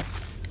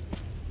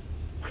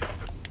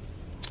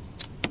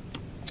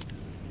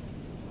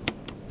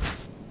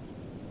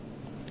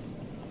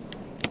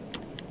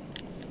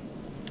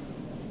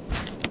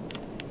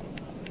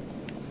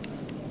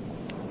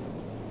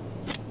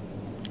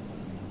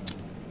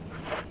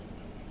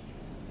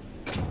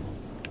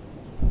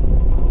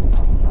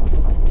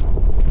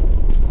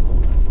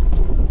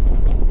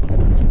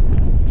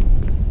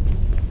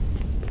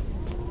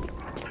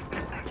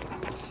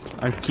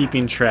 I'm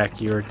keeping track.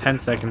 You are 10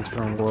 seconds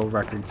from world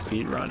record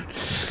speed run.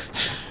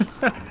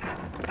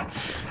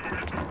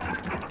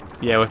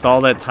 Yeah, with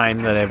all that time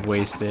that I've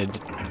wasted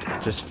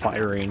just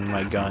firing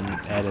my gun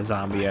at a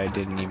zombie I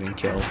didn't even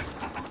kill.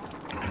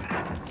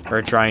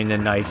 Or trying to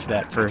knife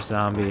that first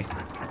zombie.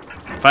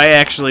 If I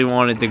actually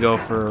wanted to go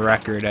for a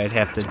record, I'd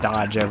have to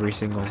dodge every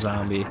single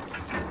zombie.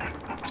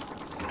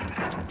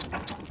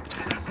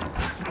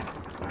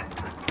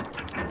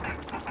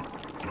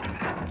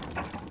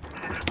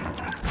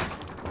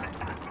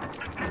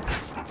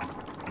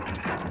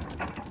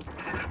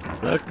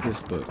 Fuck this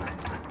book.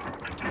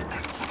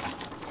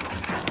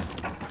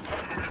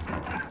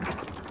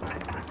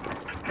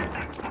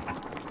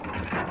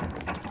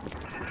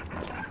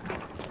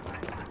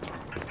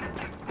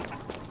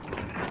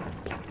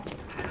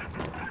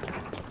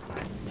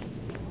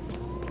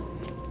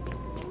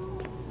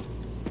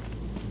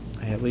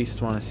 I at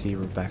least want to see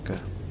Rebecca.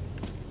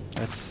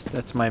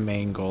 That's my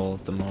main goal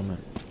at the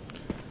moment.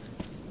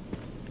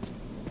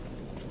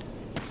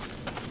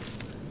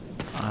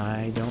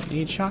 I don't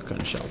need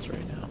shotgun shells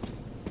right now.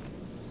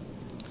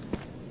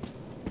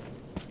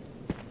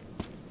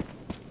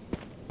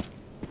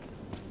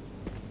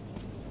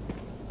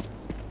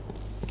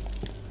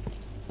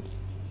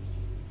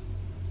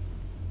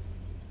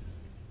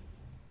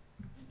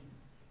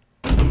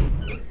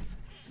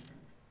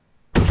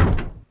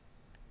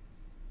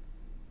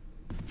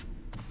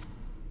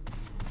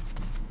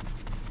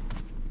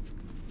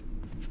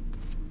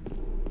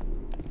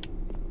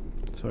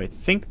 So I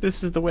think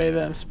this is the way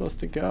that I'm supposed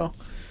to go,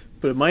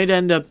 but it might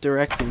end up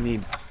directing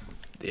me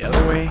the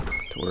other way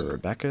to where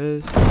Rebecca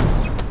is.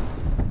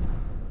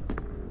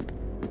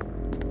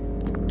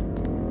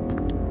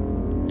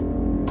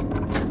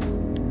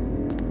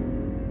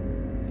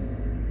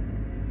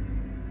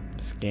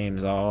 This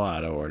game's all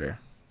out of order.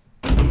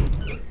 I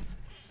have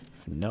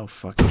no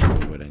fucking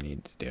clue what I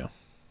need to do.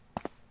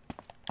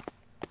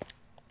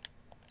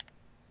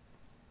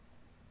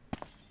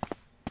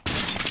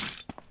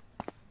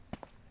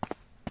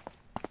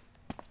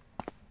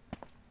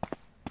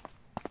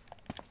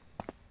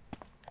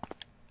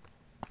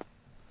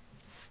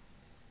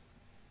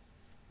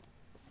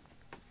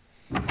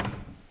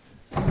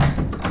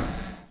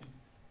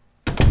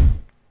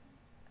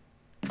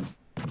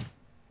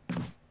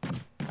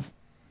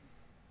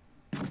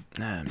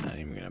 Nah, I'm not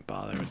even gonna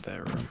bother with that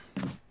room.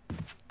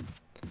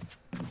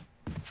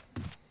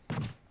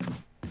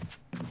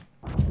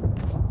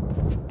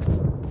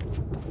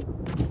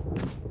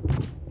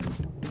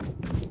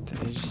 Did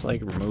they just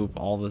like remove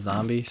all the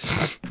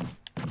zombies?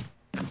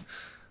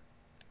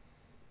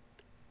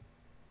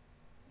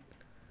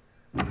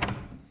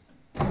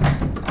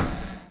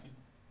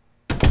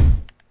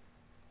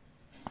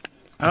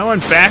 I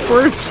went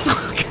backwards?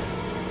 Fuck.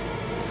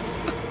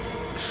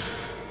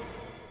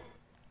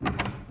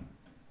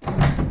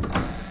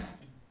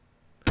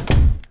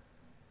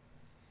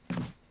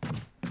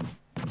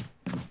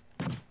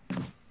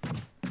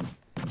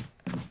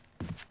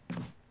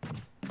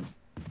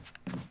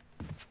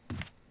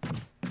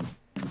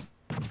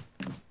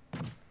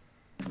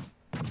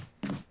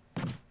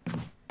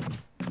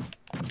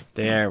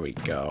 There we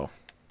go.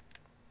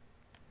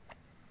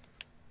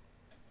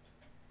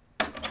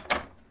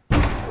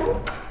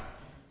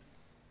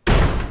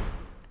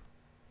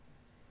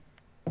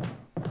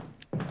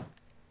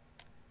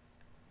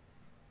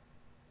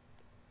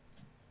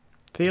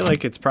 Feel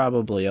like it's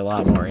probably a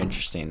lot more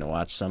interesting to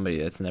watch somebody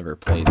that's never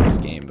played this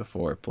game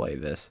before play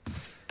this.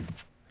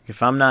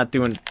 If I'm not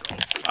doing...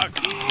 Oh,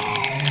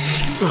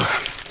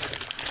 fuck.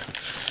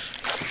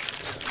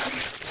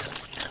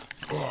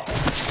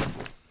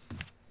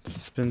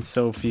 There's been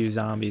so few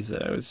zombies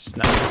that I was just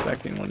not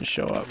expecting one to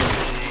show up.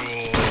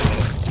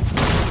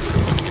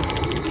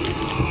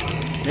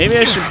 Maybe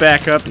I should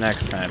back up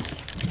next time.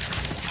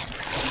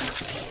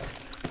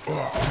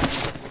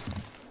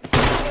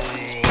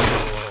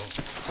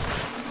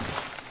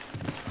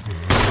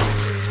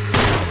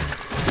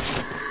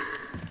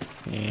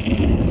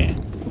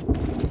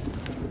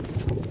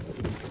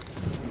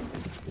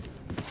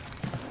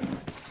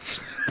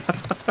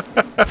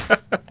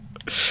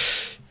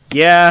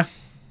 Yeah.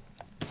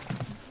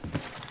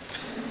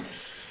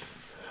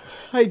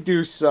 I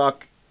do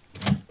suck.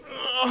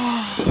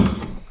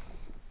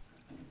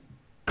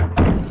 I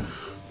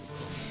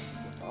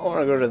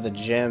want to go to the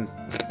gym.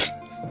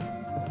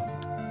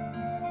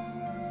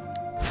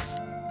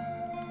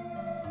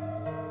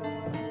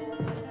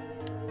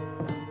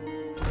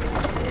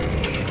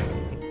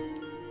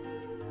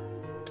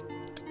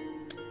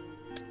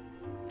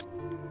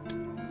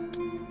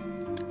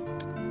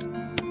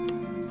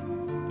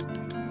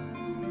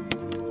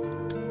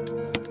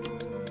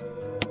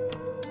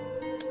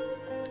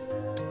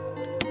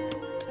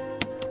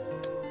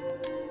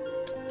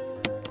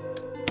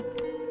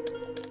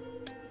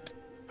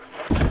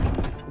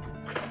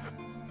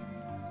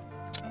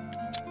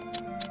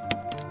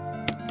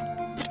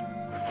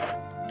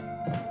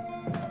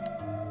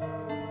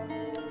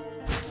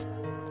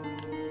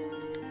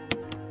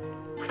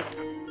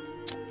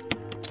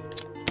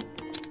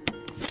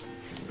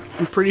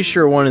 I'm pretty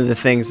sure one of the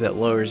things that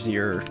lowers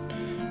your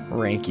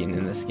ranking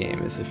in this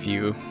game is if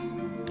you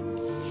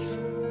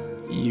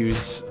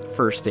use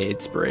first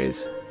aid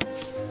sprays.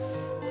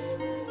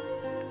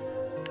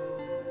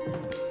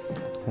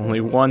 Only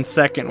 1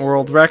 second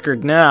world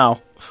record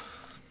now.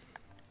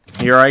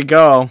 Here I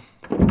go.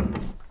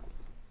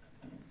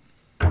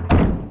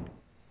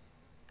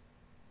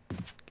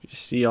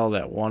 see all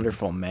that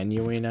wonderful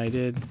menuing I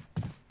did?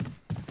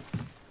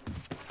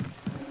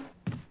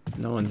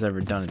 No one's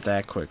ever done it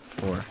that quick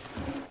before.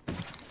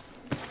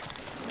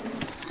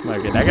 My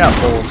God, I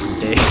got bowls for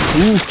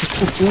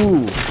days.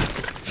 Ooh.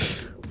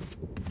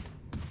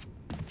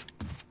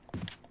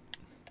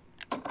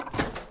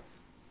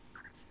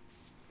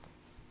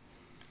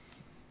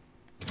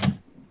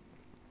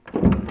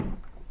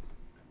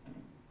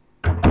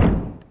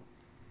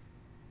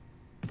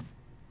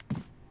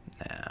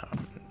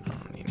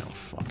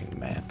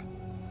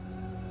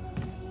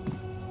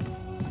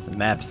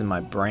 Maps in my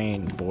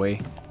brain, boy.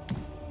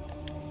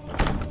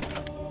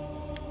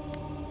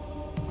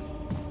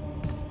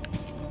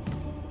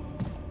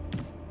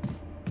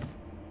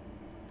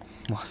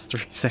 Lost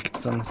 3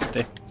 seconds on the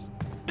stairs.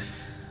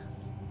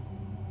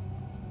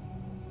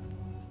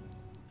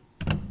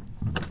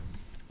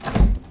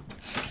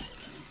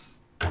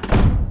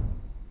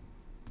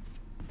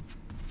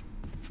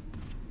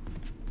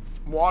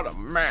 What a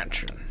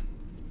mansion.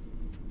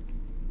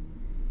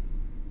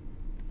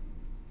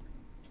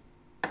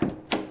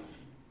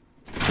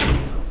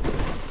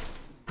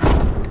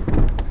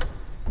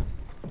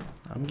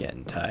 I'm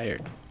getting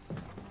tired.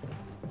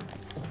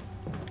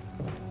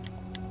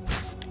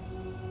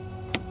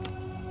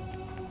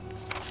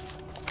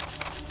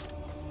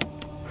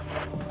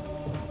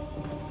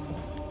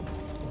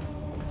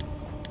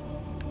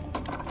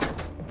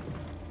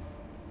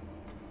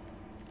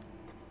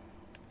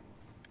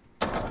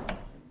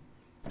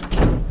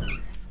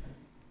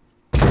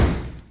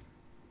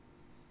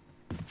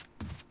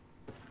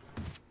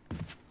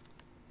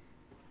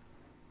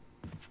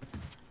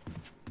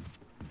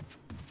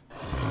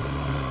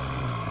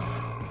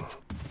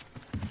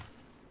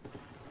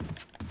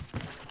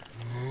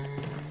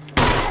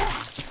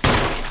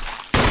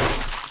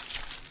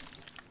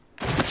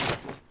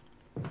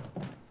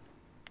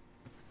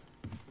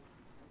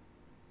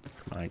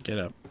 Alright, get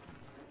up.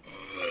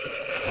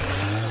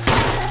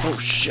 Oh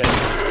shit. I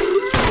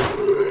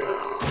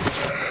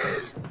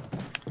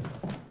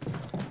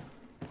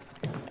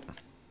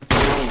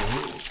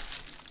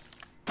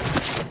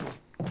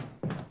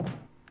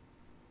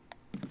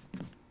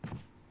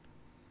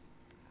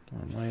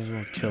might as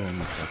well kill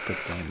him if I put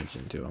damage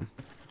into him.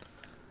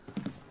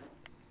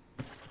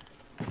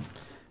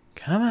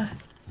 Come on.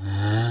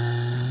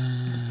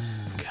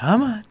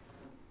 Come on.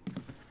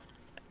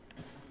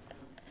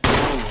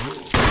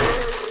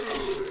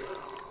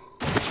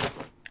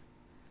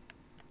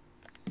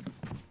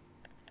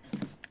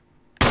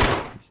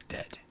 He's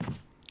dead.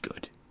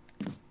 Good.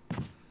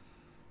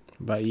 What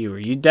about you? Are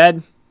you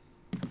dead?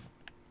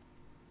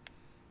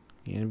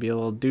 You're gonna be a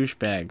little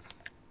douchebag.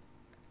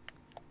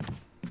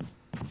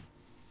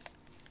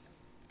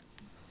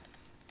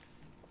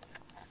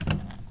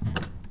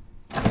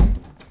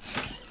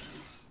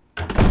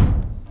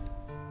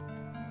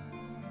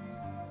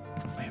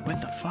 Wait,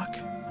 what the fuck?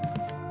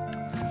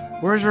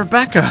 Where's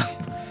Rebecca?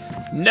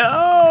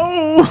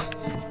 No!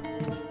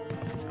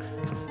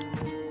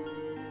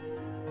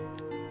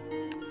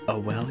 A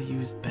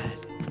well-used bed.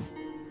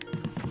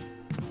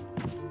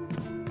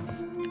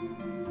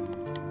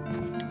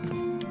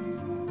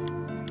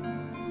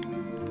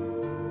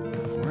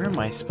 Where am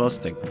I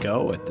supposed to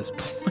go at this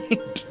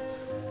point?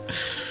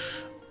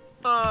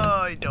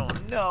 I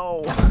don't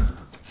know.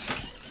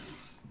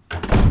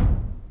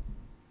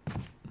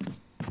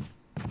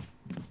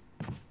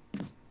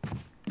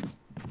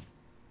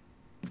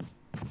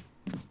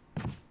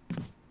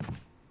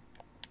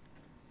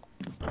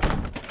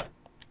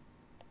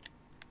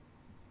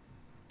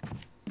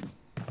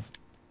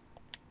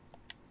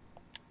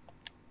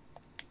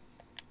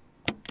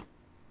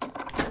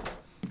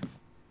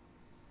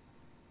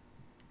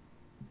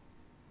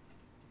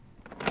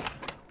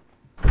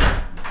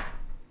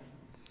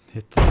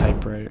 Hit the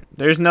typewriter.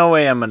 There's no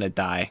way I'm gonna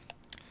die.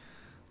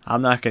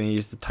 I'm not gonna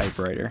use the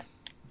typewriter.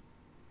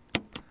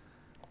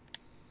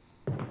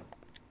 I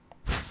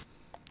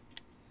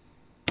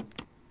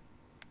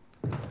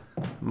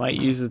might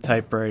use the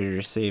typewriter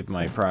to save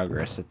my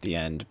progress at the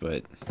end,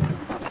 but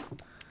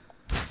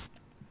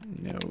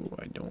no,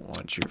 I don't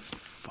want your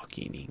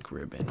fucking ink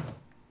ribbon.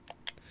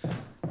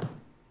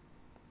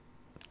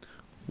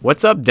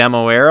 What's up,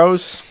 demo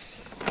arrows?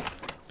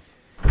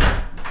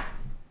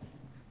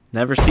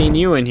 Never seen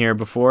you in here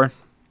before.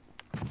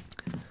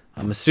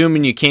 I'm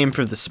assuming you came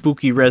for the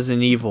spooky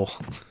Resident Evil.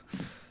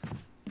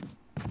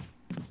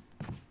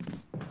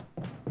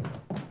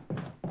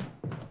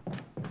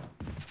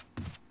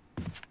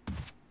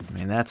 I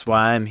mean, that's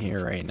why I'm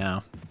here right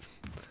now.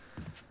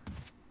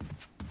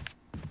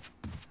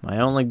 My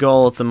only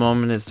goal at the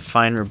moment is to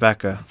find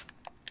Rebecca.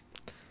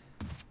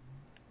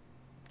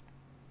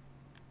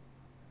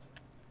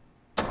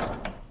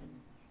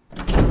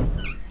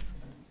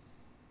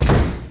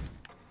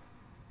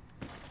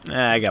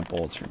 I got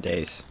bullets for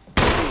days.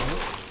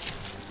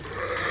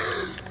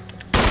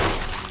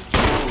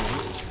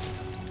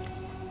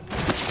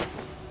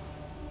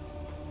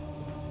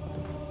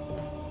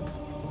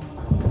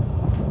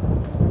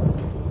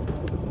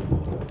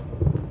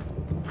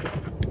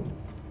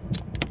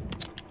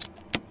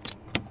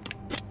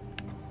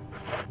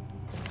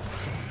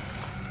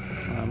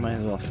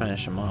 well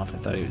finish him off. I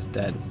thought he was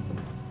dead.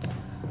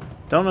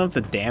 Don't know if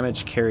the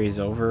damage carries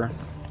over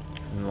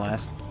in the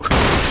last...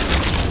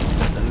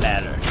 Doesn't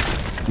matter.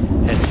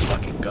 It's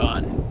fucking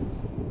gone.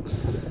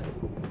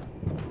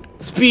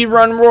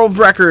 Speedrun world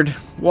record.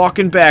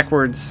 Walking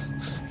backwards.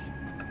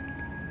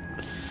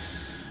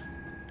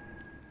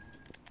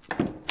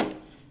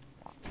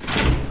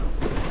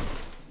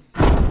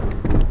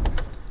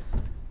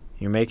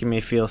 You're making me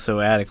feel so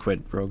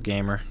adequate, Rogue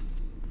Gamer.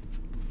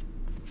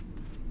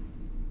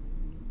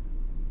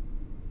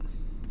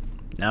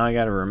 Now I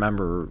gotta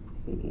remember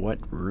what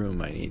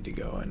room I need to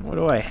go in. What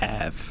do I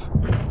have?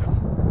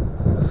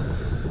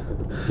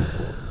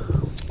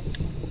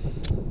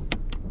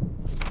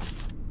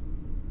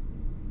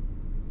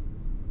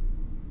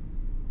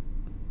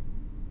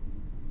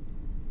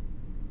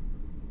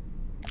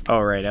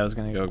 Oh, right, I was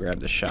gonna go grab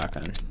the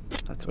shotgun.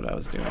 That's what I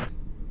was doing.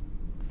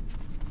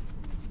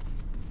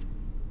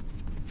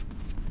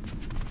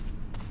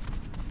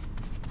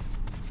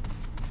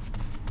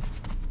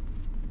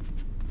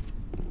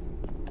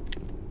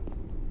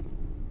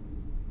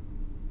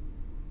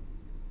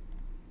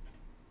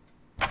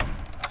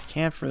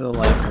 Can't for the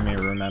life of me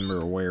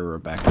remember where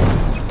Rebecca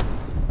is.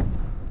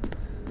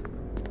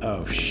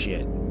 Oh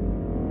shit.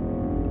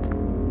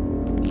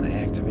 I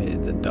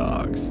activated the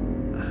dogs.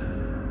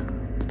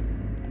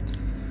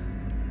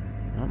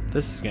 Well,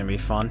 this is gonna be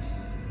fun.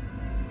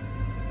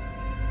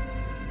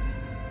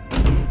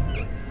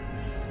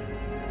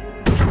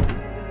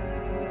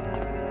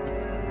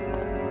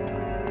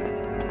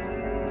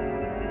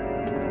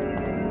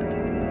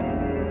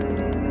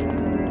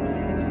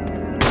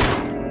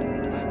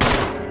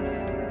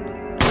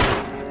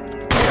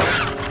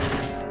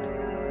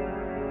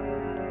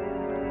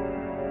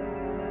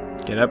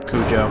 Get up,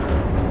 Cujo.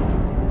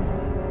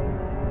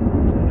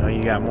 Oh,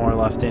 you got more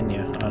left in you.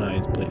 Oh no,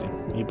 he's bleeding.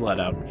 He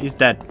bled out. He's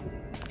dead.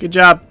 Good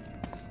job.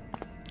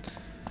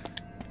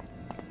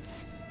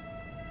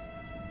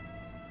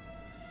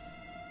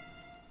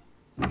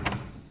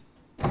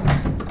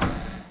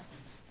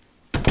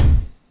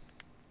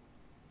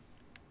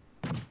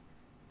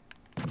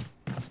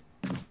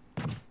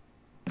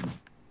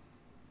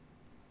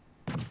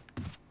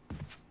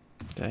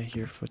 Did I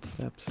hear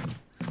footsteps?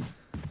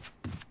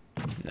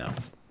 No.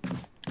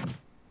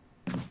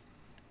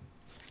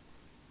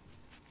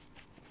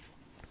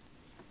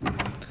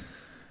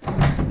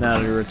 Now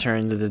to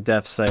return to the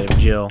death site of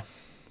Jill.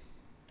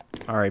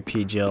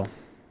 R.I.P. Jill.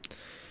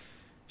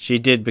 She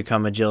did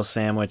become a Jill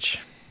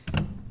sandwich.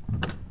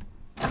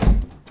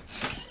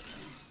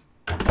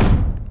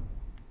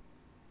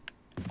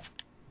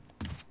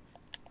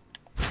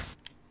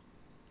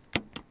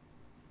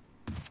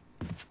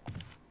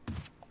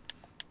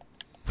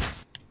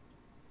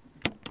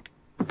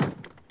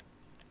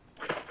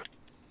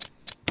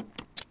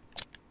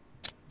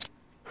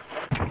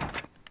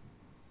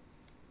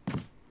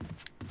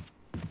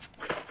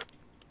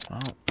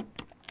 Well,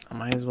 I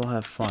might as well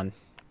have fun.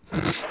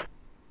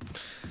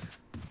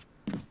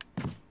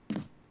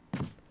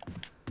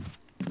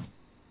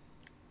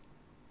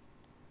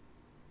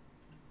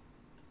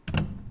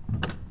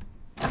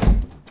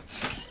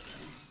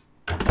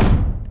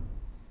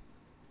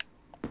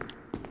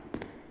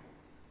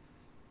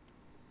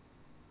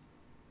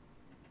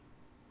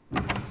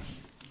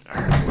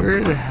 Alright,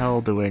 where the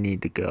hell do I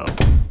need to go?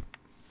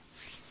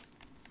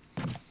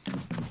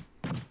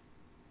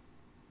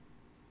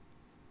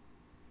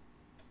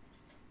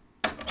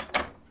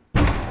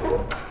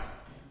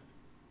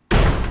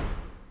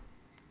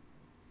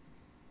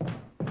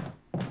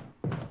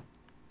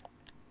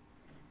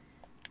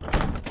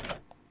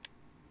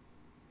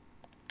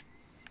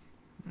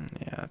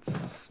 Yeah, it's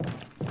this.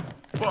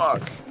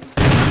 Fuck.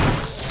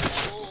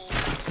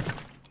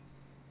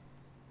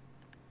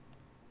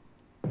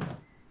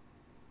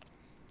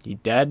 You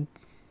dead?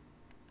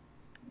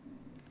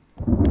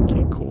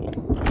 Okay, cool.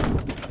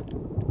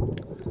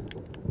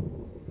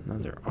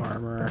 Another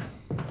armor.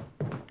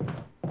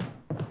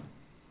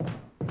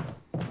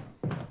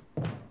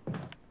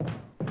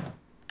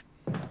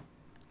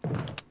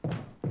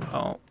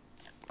 Oh,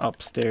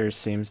 upstairs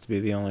seems to be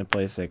the only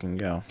place I can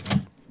go.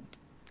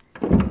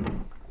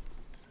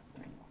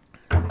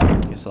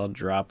 Guess I'll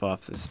drop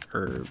off this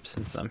herb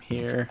since I'm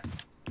here.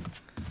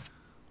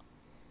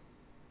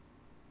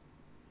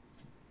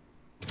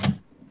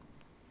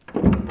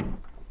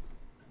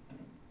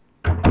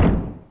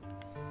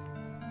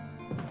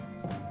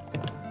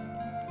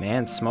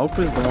 Man, Smoke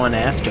was the one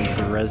asking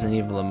for Resident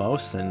Evil the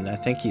most, and I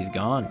think he's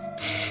gone.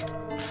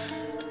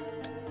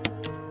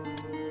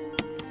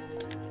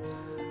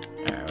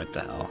 Alright, what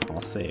the hell?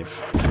 I'll save.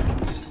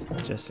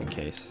 Just in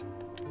case.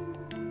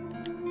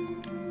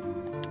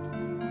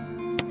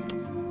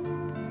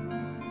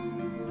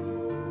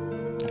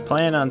 I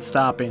plan on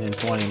stopping in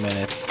 20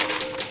 minutes.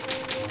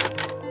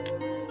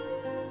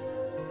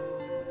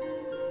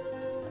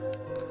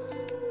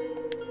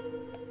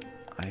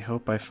 I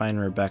hope I find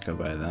Rebecca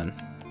by then.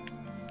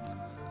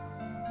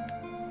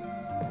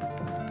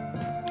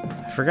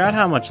 I forgot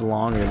how much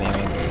longer they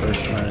made the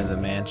first run of the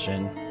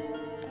mansion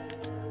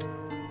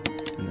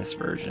in this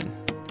version.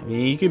 I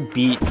mean, you could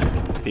beat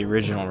the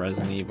original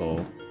Resident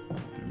Evil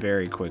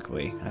very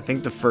quickly. I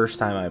think the first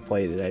time I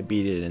played it, I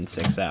beat it in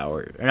 6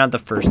 hours. Or not the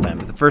first time,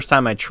 but the first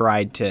time I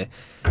tried to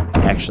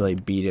actually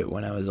beat it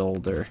when I was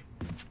older.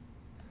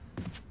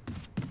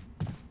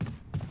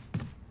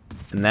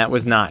 And that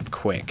was not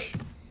quick.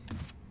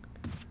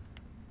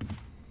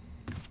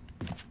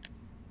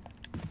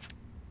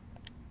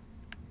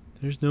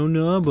 There's no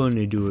knob on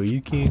the door.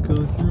 You can't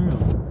go through.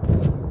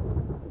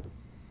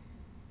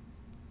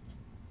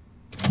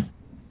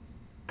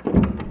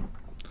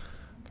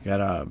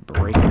 Gotta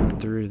break them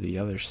through the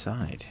other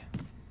side.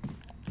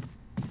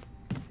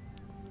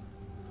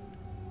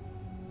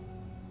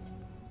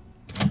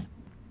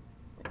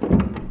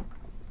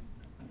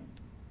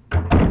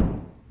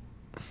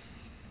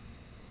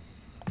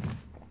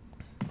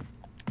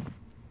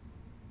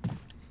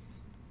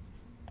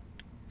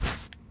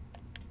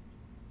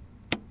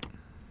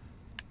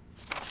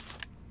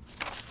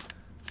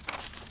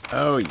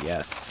 Oh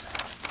yes,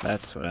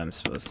 that's what I'm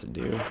supposed to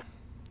do.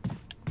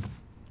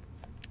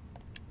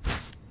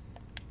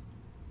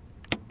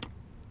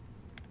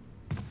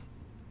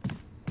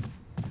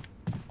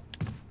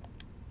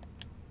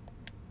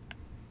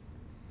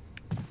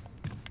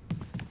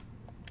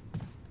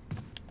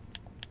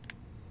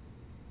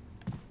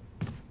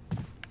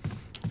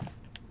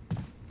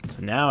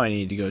 Now I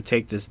need to go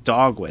take this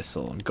dog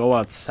whistle and go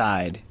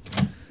outside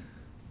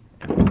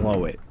and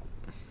blow it.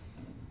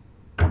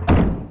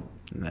 And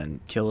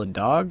then kill a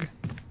dog?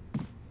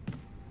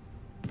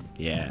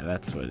 Yeah,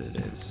 that's what it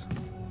is.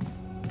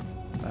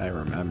 I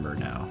remember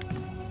now.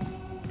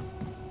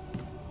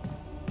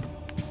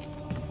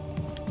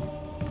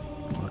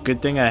 Well,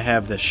 good thing I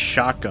have this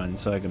shotgun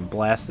so I can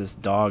blast this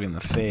dog in the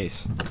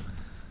face.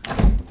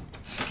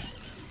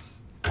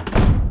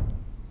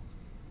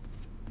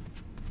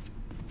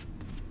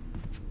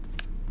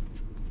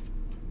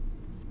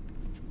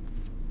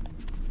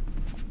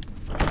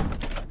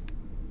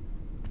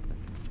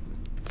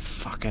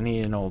 I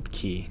need an old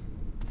key.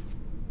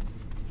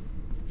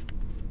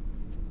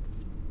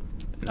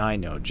 And I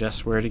know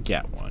just where to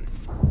get one.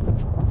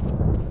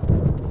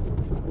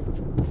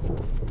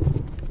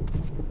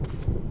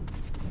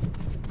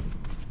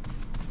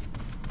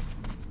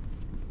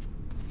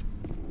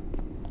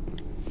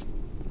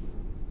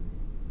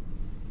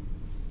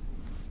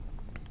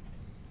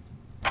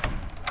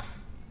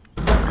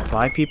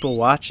 Five people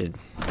watching,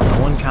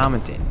 no one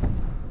commenting.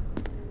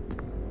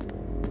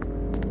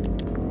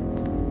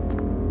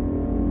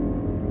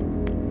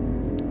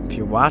 If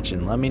you're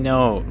watching, let me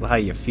know how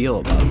you feel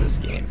about this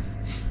game.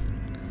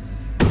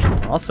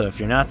 Also, if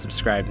you're not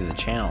subscribed to the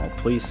channel,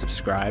 please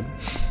subscribe.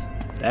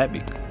 That'd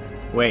be...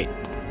 Wait.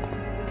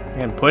 I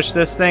can push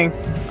this thing?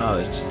 Oh,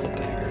 there's just a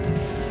dagger.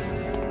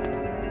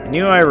 I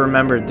knew I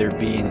remembered there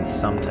being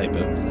some type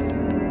of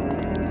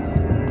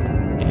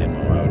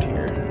ammo out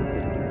here.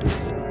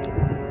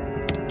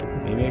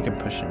 Maybe I can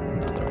push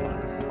another one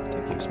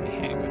that gives me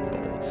handgun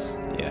bullets.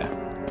 Yeah.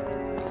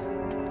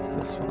 It's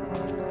this one.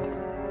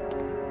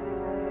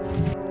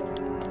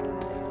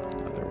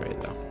 Other way,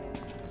 though.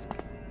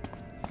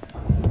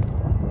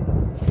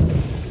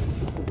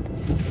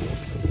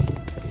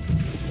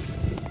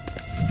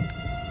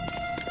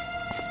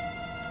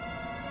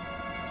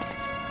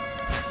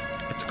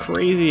 It's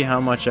crazy how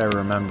much I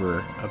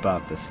remember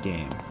about this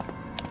game.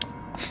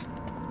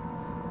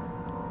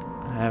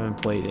 I haven't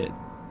played it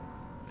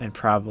in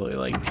probably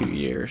like 2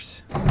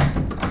 years.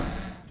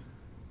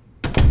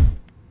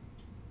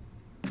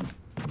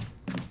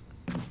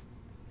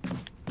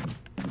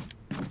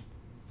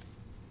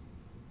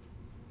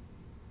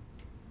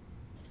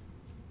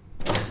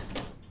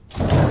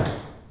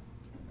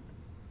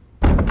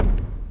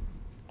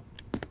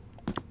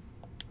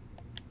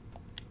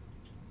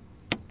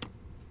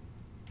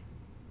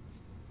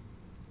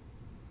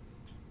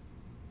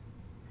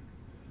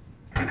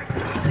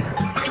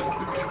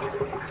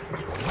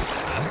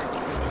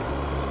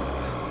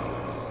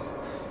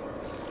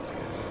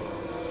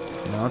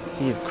 Now let's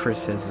see if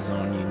Chris has his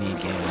own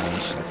unique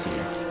animations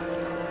here.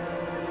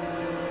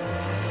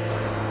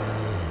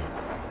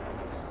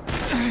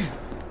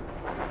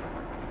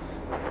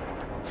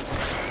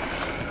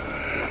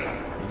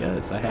 He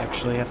does. I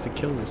actually have to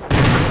kill this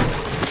thing.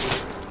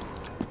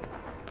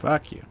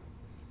 Fuck you.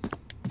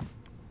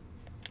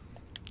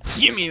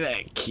 Give me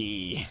that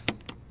key.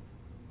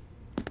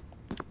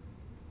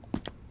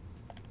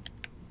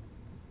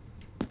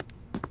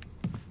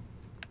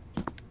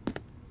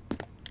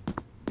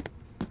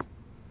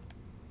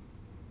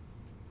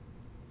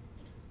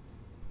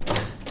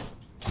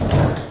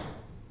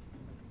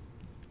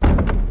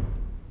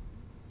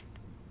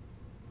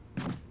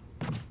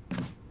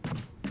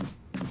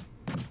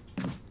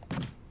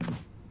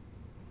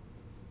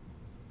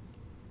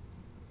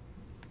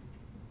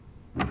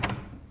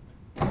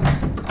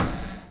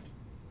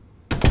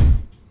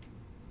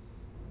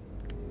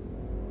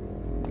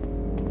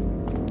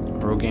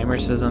 Gamer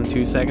says I'm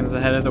 2 seconds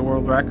ahead of the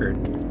world record.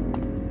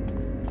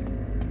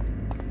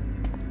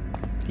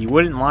 He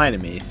wouldn't lie to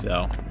me,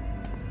 so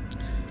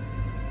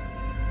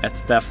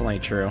that's definitely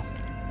true.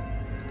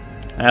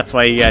 That's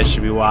why you guys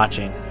should be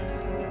watching.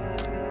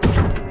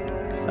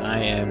 'cause I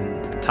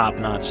am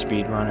top-notch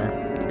speedrunner.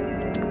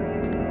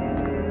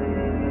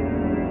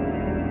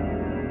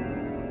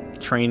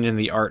 Trained in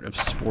the art of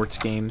sports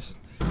games.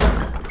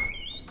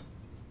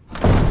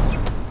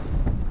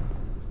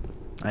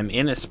 I'm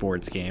in a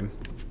sports game.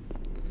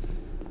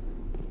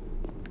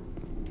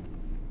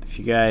 If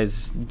you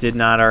guys did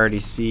not already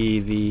see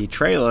the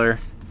trailer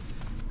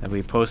that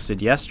we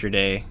posted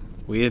yesterday,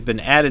 we have been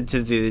added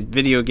to the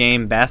video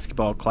game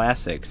Basketball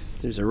Classics.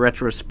 There's a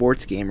retro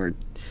sports gamer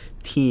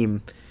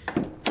team.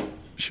 You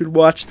should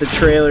watch the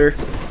trailer.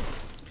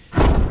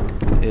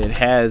 It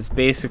has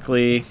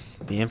basically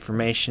the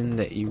information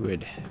that you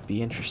would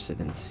be interested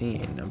in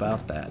seeing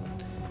about that.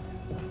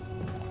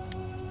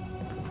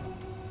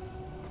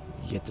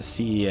 You get to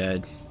see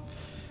a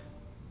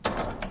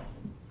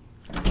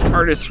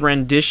artist's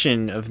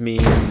rendition of me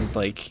in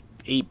like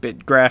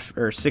 8-bit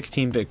or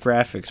 16-bit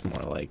graphics,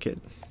 more like it.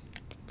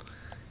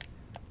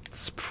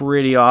 It's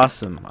pretty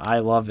awesome. I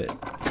love it.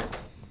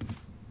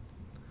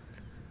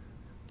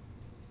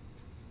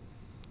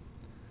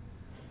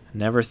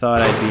 Never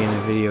thought I'd be in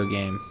a video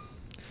game.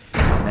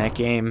 And that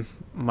game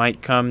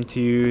might come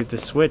to the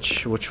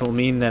Switch, which will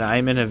mean that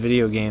I'm in a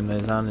video game that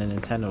is on a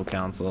Nintendo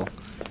console.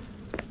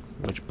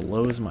 Which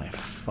blows my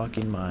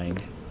fucking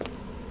mind.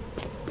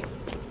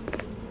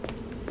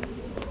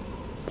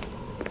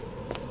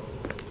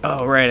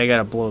 Oh, right, I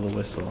gotta blow the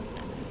whistle.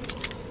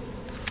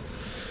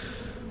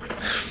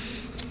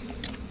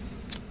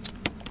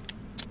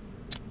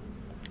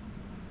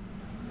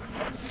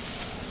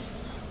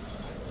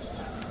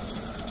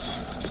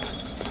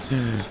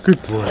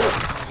 Good boy.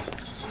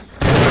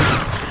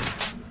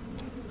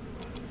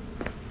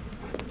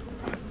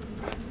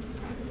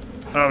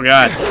 Oh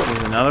god,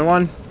 there's another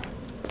one?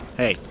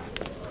 Hey,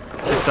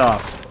 piss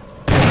off.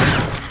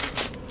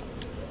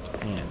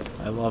 Man,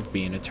 I love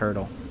being a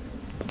turtle.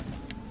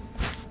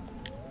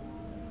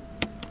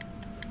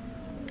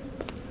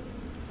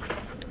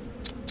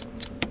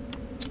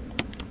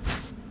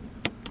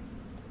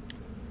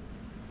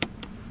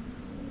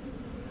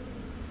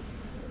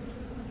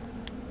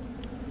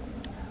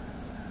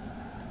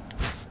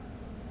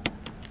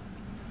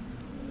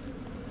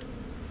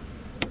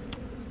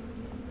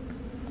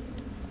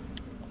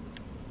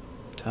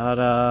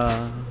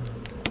 Ta-da!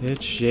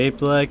 It's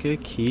shaped like a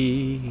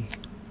key.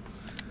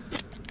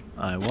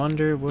 I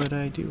wonder what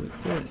I do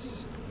with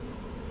this.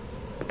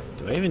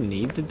 Do I even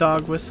need the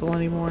dog whistle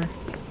anymore?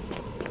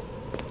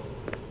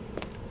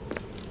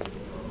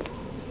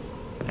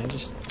 Can I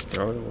just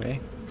throw it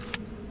away?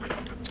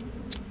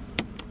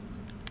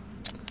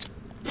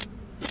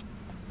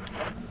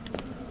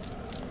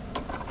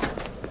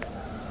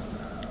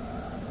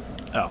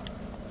 Oh.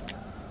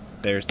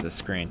 There's the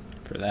screen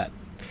for that.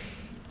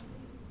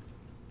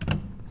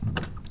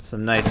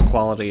 Some nice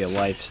quality of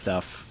life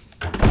stuff.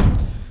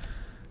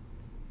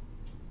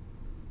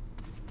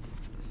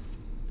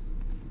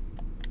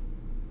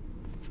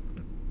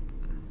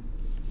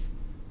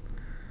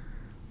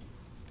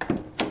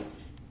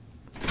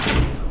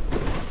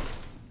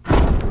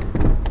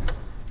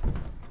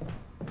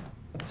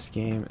 This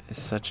game is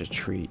such a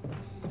treat.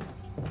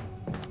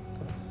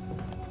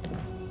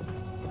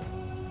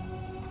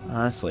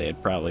 Honestly,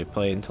 I'd probably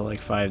play until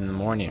like 5 in the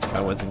morning if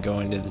I wasn't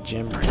going to the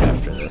gym right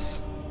after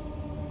this.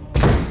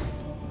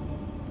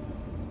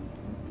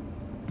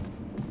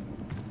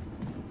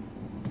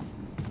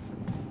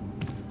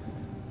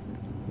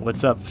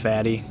 What's up,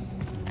 fatty?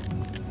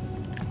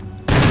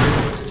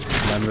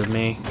 Remember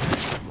me?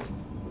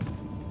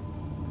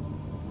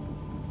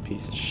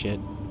 Piece of shit.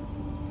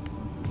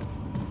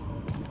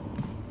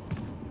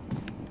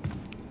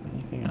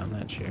 Anything on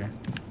that chair?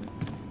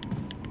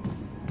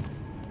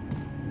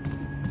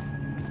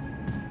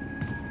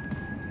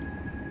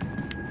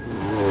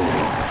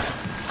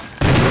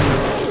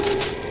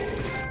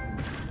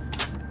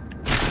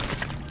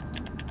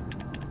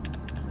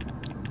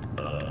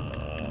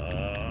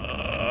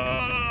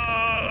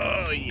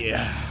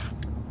 Yeah.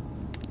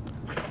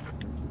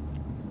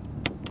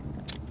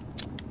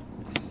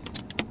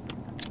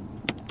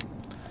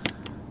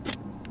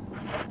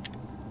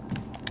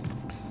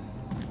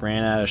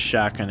 Ran out of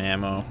shotgun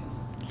ammo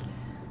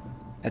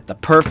at the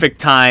perfect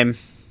time,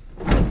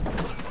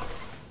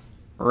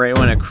 right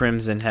when a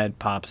crimson head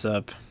pops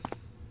up.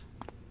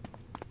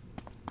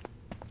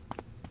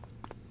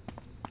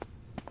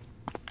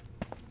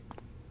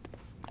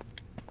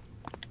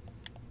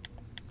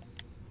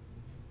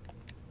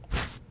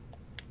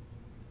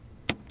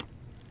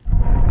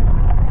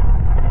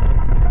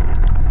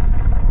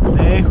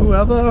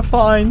 Whoever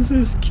finds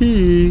this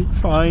key,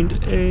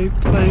 find a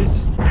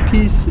place,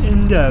 peace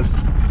in death.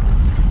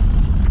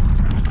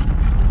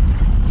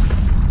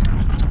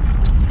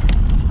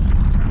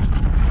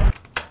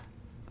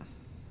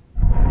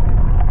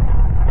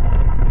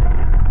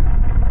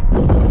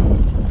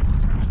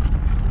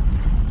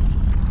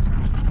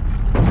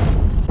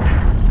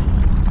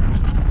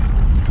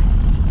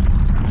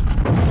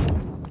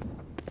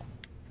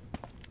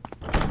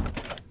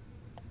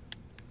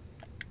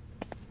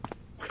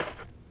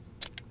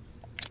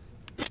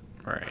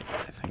 Alright,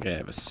 I think I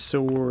have a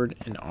sword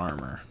and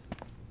armor.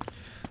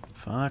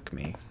 Fuck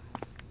me.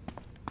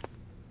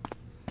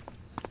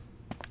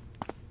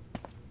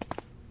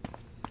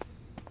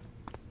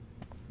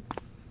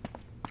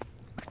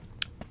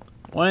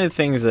 One of the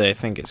things that I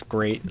think is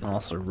great and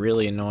also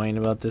really annoying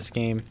about this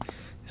game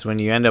is when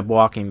you end up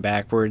walking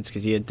backwards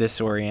because you get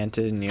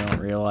disoriented and you don't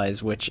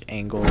realize which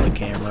angle the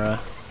camera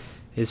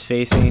is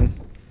facing.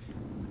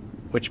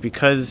 Which,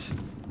 because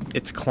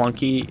it's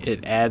clunky,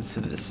 it adds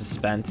to the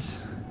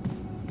suspense.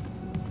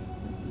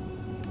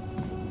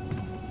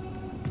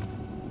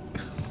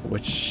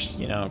 Which,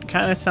 you know,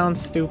 kind of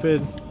sounds stupid.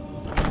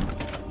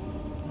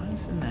 What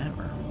is in that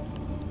room?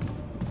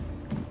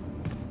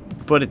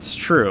 But it's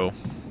true.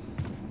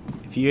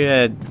 If you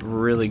had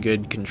really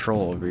good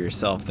control over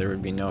yourself, there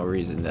would be no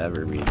reason to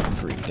ever be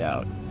freaked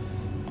out.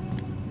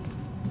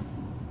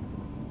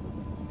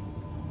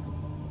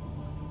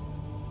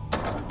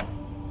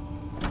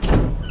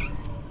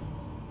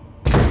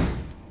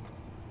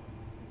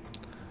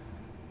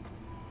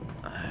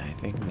 I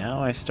think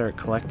now I start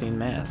collecting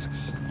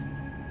masks.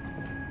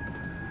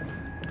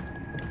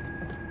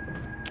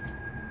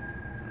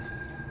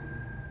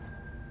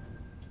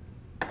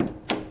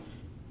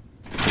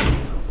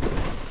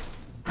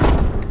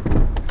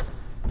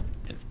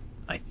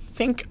 I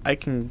think I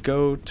can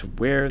go to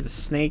where the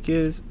snake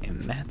is,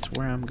 and that's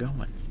where I'm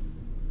going.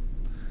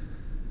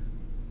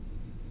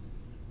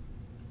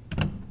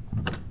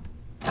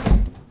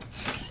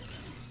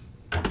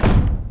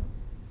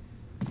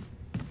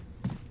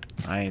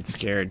 I ain't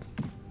scared.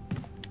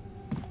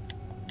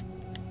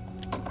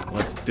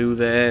 Let's do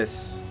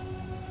this.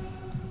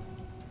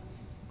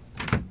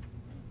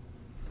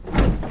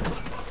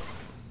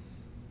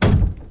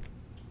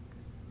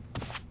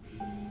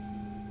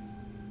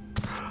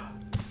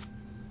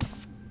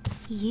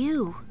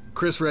 You.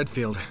 Chris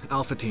Redfield,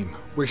 Alpha Team.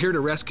 We're here to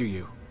rescue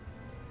you.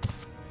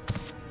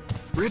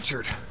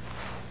 Richard,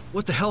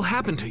 what the hell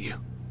happened to you?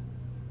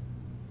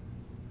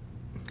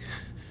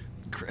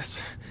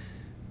 Chris,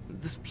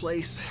 this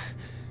place...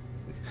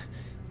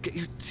 Get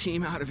your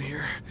team out of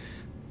here.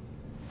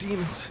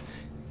 Demons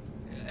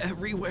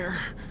everywhere.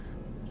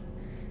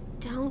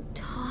 Don't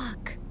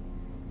talk.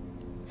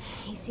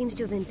 He seems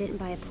to have been bitten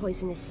by a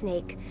poisonous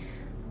snake,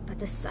 but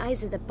the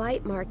size of the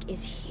bite mark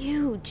is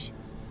huge.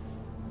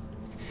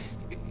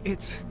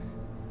 It's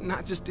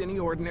not just any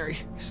ordinary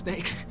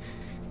snake.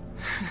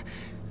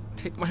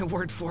 Take my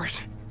word for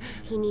it.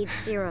 He needs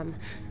serum.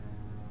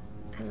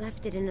 I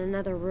left it in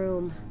another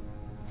room.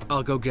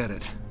 I'll go get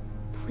it.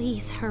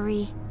 Please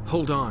hurry.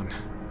 Hold on.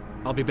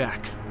 I'll be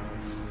back.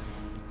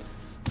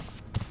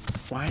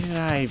 Why did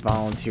I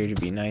volunteer to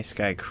be nice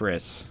guy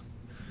Chris?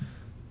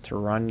 To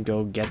run,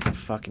 go get the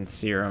fucking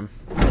serum.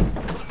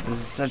 This is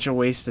such a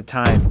waste of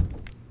time.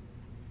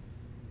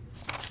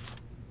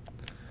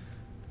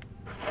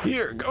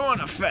 Here, go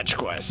on a fetch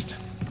quest.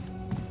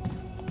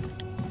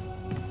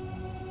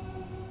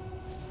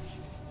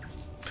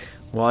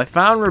 Well, I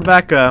found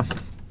Rebecca.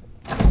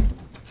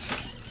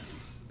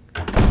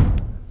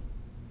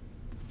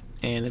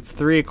 And it's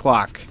 3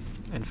 o'clock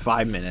in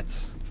 5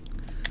 minutes.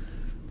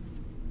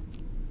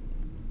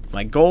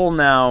 My goal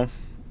now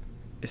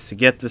is to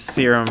get the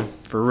serum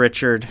for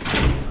Richard,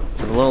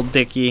 for little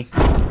Dickie,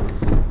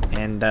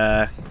 and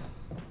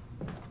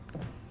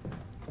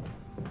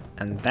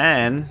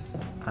then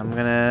I'm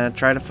gonna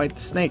try to fight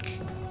the snake.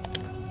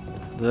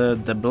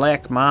 The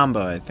Black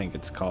Mamba, I think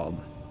it's called.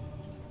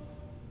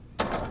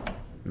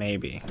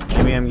 Maybe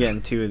I'm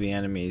getting two of the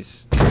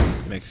enemies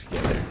mixed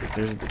together.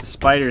 The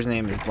spider's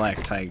name is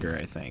Black Tiger,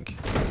 I think.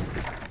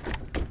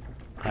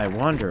 I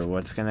wonder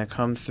what's gonna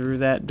come through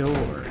that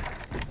door.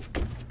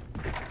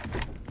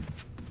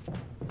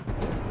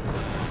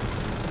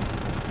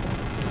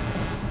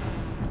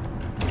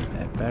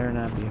 That better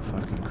not be a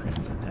fucking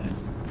Crimson Head.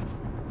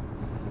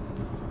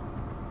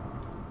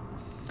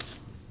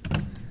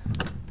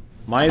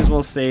 Might as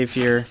well save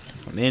here.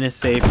 I'm in a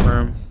safe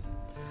room.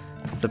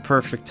 It's the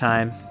perfect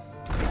time.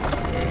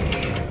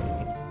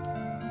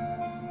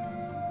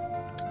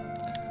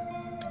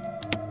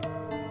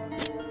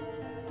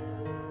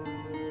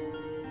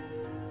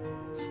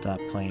 Stop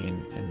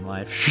playing in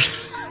live stream.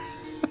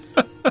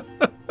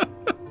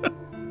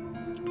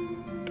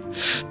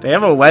 They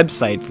have a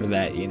website for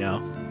that, you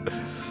know.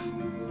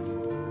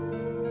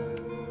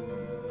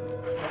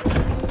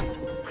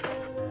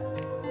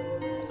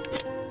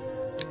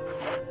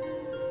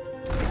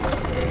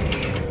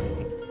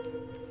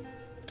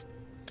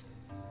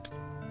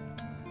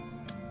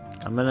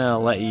 I'm gonna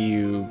let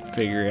you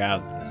figure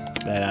out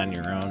that on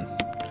your own.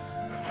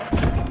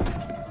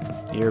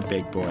 You're a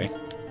big boy.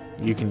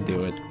 You can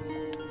do it.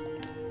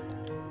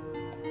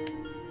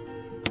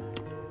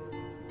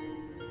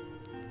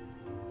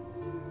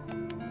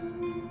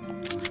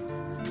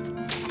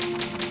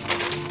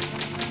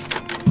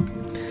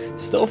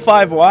 Still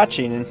 5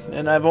 watching,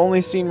 and I've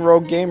only seen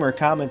Rogue Gamer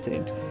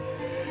commenting.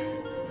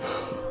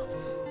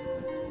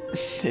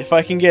 If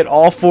I can get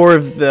all 4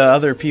 of the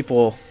other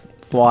people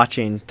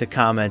watching to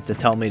comment to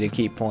tell me to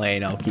keep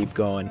playing, I'll keep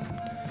going.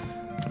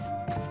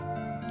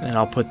 And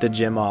I'll put the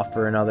gym off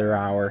for another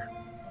hour.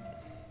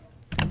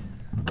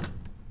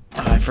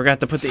 I forgot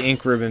to put the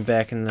ink ribbon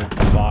back in the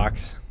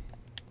box.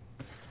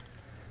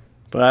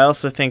 But I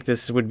also think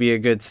this would be a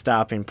good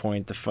stopping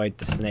point to fight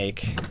the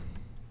snake.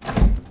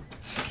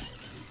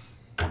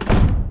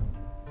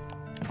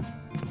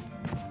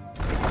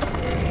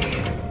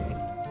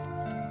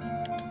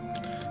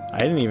 I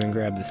didn't even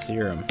grab the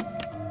serum.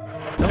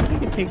 I don't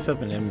think it takes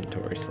up an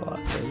inventory slot,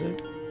 does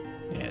it?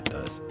 Yeah, it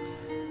does.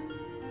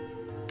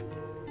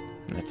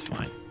 That's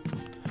fine.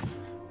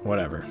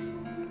 Whatever.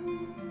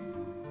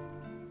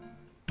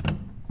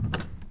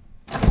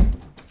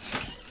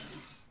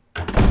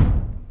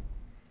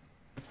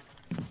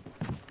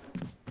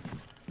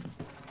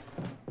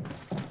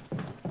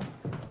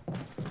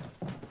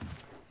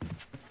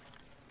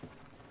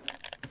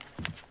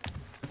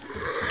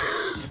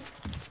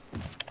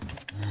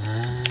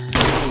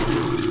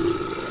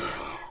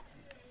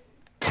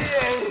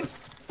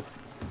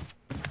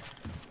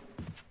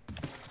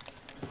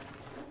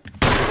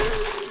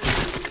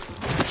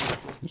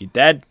 You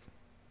dead?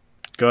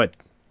 Good.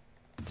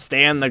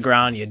 Stay on the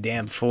ground, you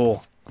damn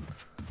fool.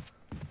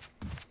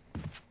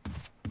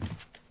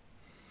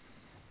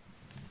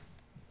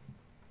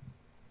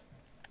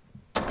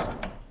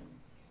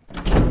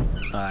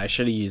 I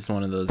should have used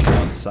one of those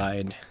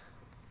outside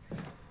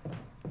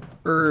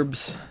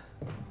herbs.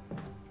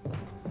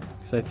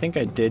 Because I think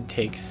I did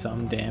take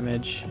some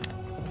damage.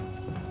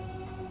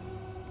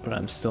 But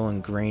I'm still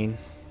in green.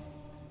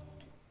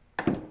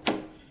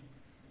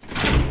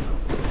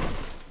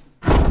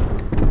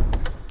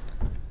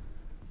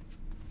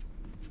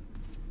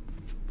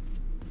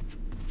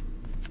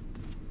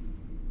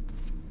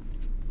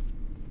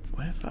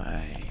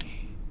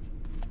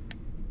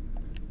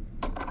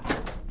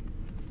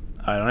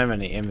 I don't have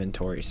any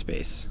inventory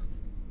space.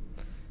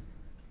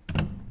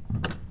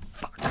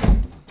 Fuck.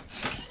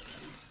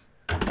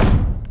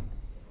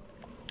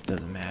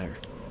 Doesn't matter.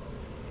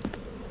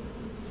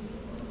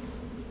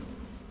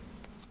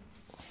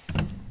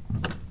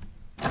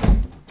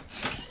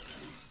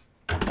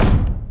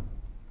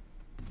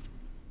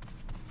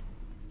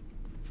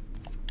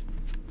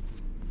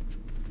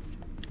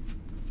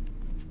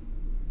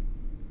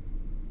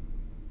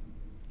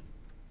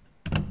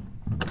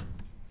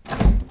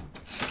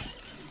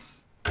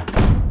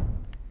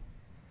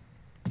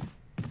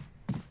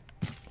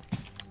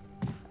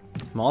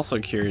 I'm also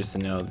curious to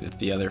know if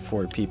the other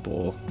 4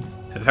 people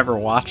have ever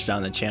watched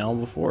on the channel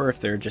before, if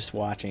they're just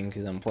watching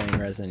because I'm playing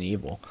Resident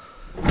Evil.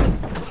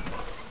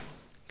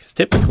 Because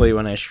typically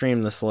when I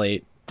stream this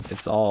late,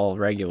 it's all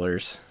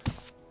regulars.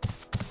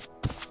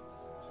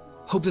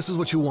 Hope this is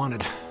what you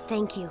wanted.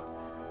 Thank you.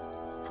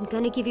 I'm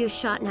gonna give you a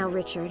shot now,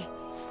 Richard.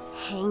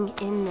 Hang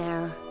in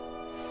there.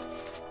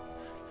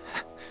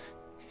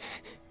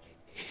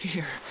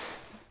 Here.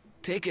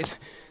 Take it.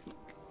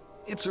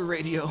 It's a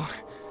radio.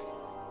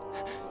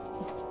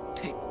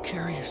 Take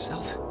care of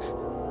yourself,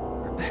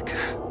 Rebecca.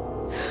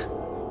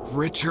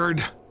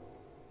 Richard!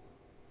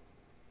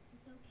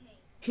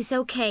 He's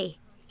okay.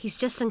 He's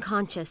just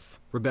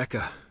unconscious.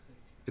 Rebecca,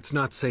 it's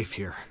not safe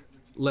here.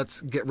 Let's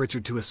get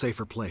Richard to a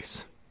safer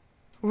place.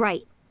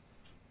 Right.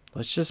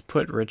 Let's just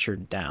put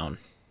Richard down.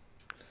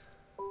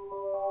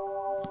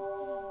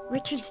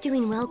 Richard's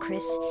doing well,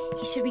 Chris.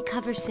 He should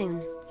recover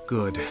soon.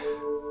 Good.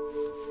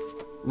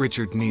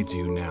 Richard needs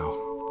you now.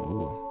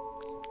 Ooh.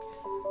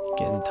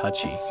 Getting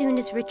touchy. As soon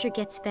as Richard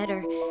gets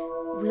better,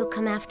 we'll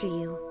come after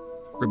you.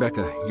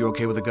 Rebecca, you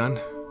okay with a gun?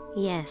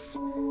 Yes.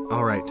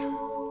 All right.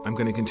 I'm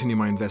going to continue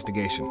my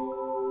investigation.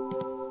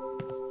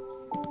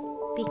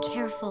 Be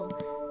careful.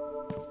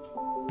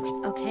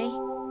 Okay?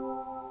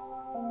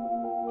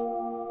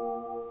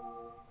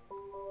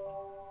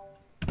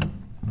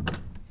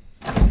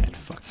 I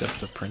fucked up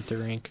the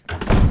printer ink.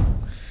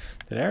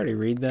 Did I already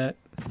read that?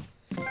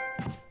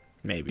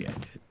 Maybe I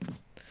did.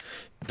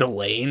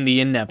 Delaying the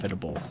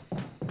inevitable.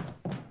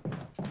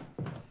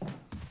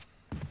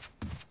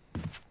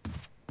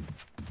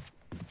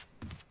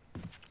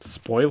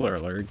 Spoiler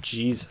alert,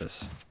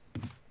 Jesus.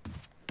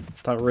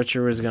 Thought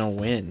Richard was gonna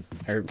win.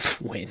 Or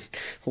win.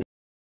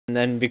 And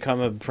then become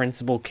a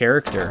principal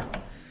character.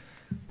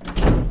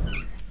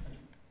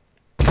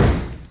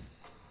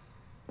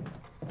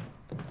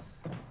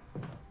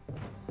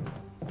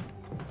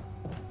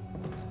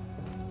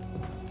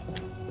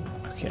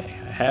 Okay,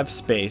 I have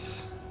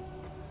space.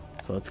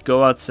 So let's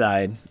go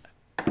outside.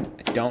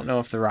 I don't know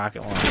if the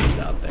rocket launcher's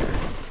out there.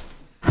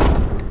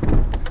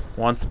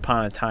 Once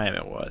upon a time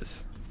it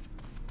was.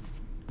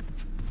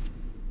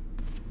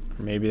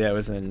 Or maybe that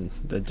was in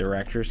the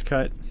director's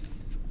cut.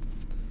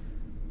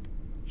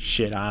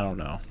 Shit, I don't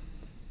know.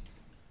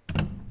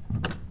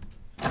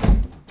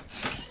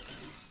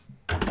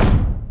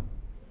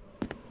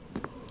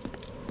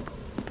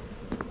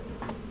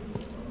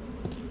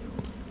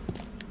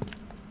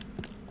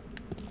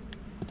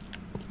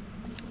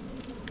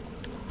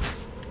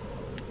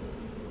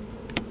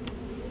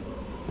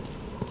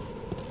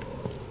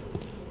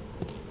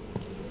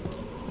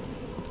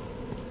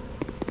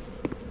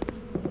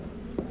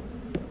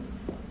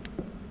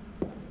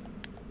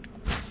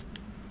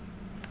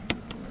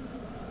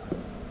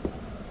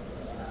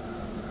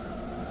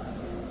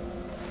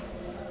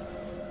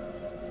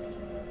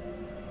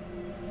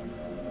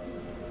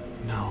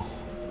 No.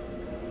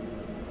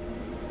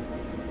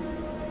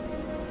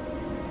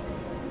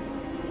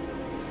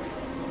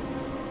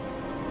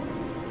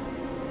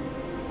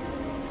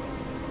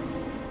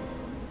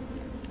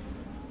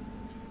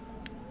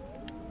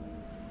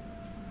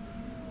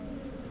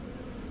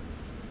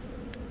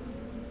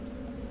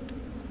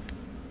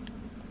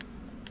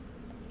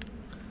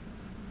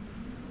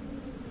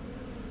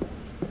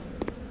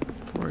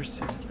 Forrest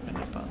has given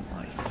up on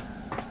life.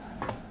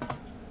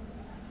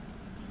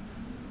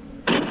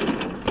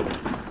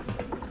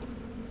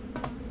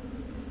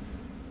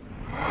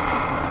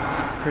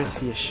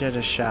 Chris, you should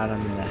have shot him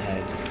in the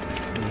head.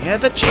 When you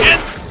had the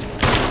chance!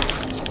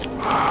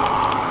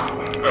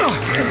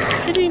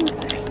 I'm hitting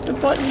the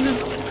button to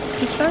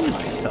defend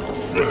myself.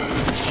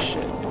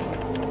 Shit.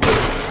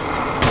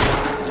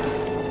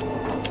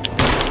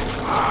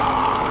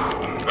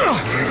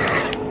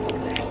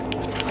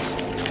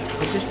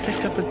 I just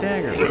picked up a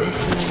dagger. What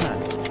is going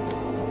on?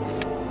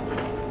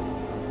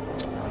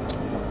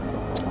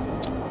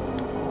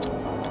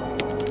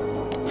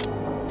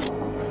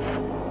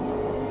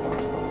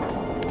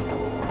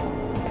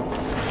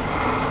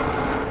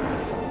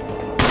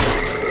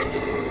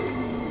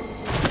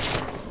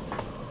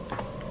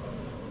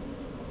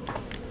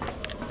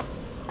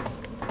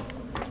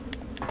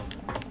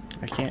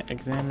 I can't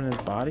examine his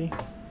body?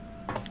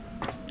 I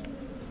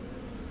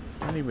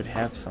thought he would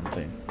have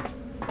something.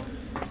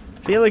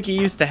 I feel like he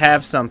used to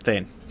have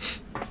something.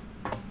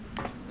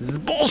 This is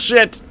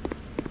bullshit!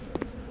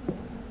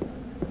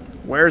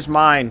 Where's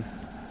mine?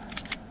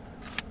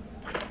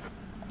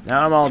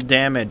 Now I'm all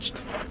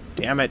damaged.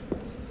 Damn it.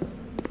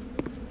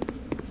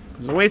 It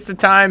was a waste of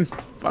time.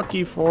 Fuck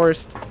you,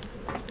 Forrest.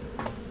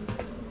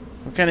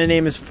 What kind of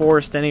name is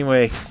Forrest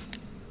anyway?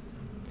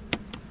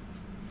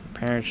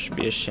 Parents should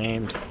be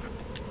ashamed.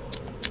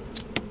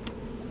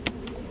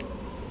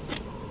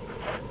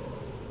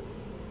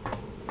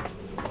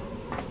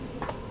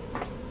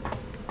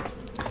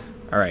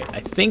 Alright, I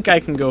think I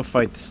can go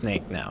fight the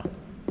snake now.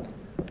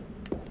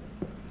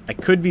 I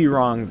could be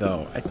wrong,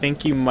 though. I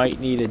think you might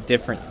need a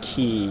different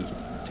key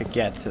to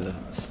get to the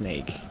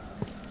snake.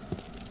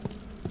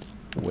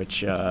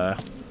 Which, will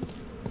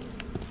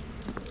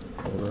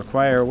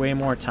require way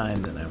more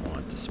time than I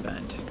want to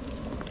spend.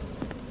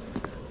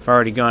 I've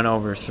already gone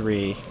over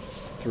 3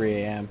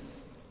 a.m.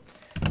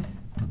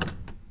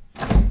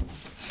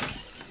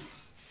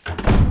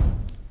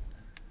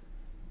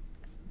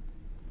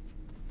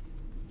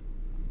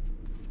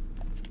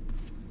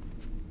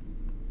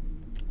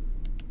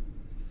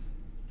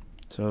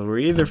 So we're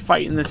either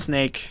fighting the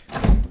snake,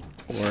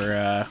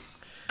 or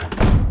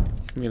I'm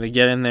gonna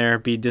get in there,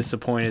 be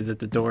disappointed that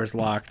the door's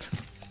locked,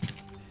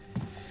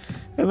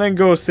 and then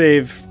go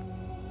save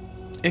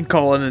and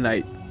call it a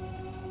night.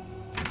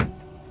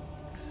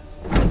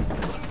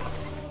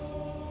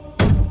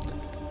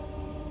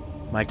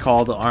 My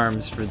call to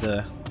arms for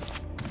the...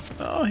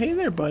 Oh, hey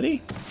there,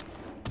 buddy.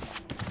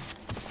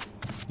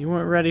 You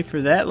weren't ready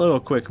for that little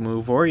quick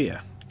move, were you?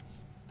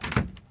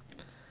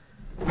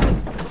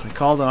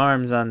 Call to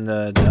arms on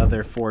the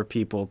other 4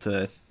 people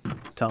to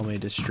tell me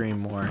to stream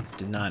more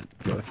did not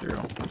go through.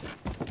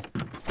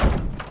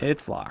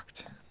 It's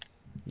locked.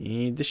 You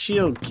need the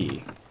shield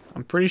key.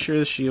 I'm pretty sure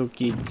the shield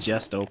key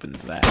just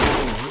opens that.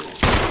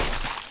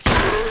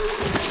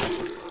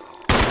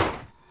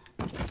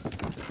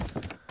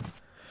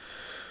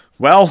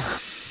 Well,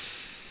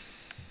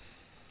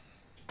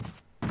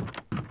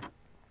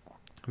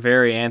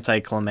 very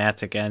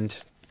anticlimactic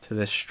end to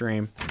this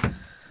stream.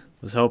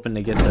 Was hoping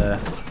to get the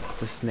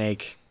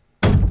snake.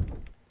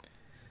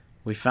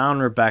 We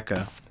found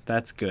Rebecca.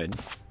 That's good.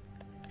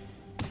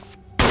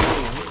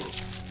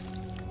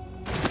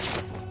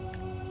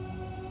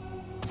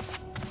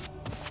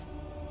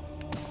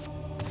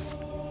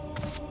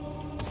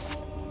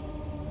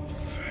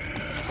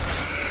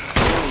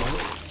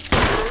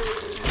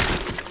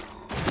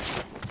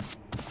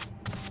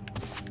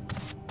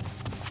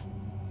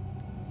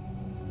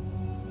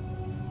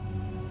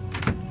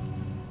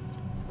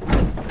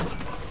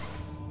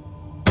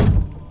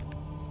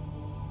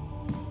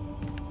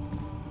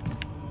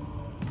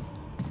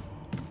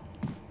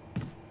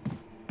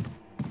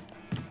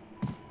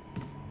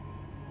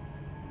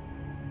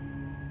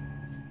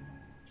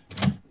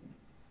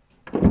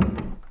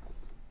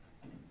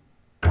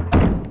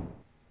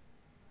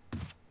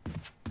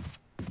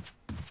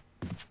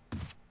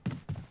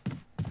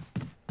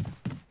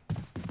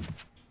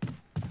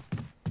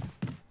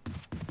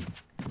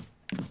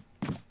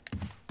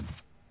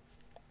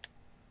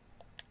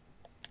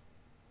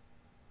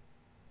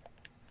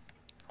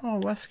 Oh,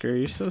 Wesker,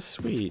 you're so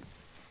sweet.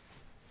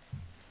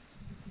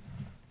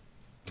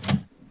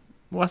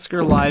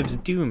 Wesker lives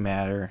do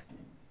matter.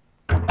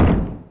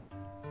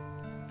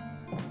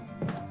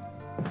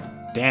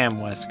 Damn,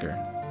 Wesker.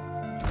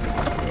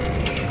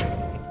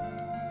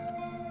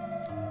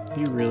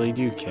 You really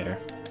do care.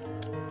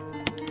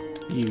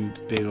 You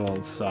big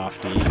old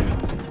softy.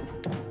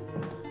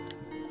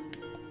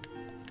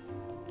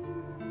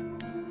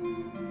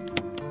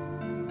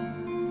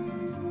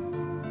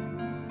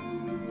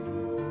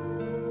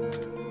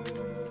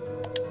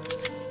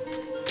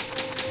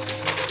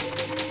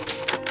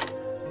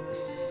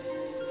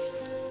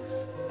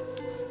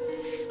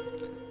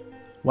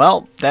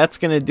 well, that's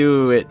going to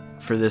do it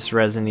for this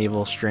Resident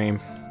Evil stream.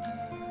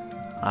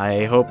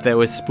 I hope that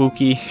was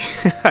spooky.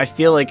 I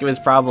feel like it was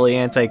probably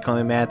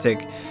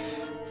anticlimactic.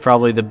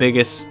 Probably the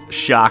biggest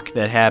shock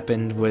that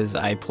happened was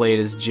I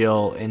played as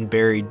Jill and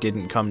Barry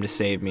didn't come to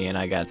save me and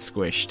I got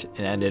squished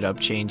and ended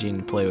up changing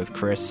to play with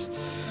Chris.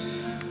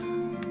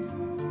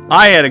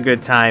 I had a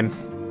good time.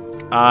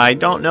 I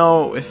don't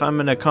know if I'm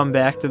going to come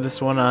back to this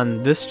one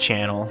on this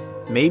channel.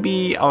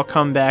 Maybe I'll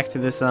come back to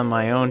this on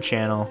my own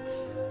channel.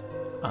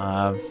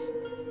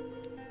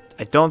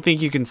 I don't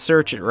think you can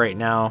search it right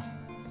now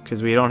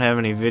because we don't have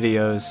any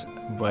videos,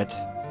 but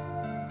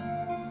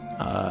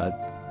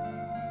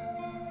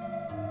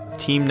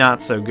Team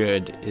Not So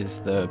Good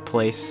is the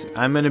place.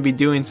 I'm going to be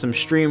doing some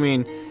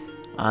streaming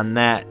on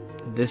that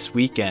this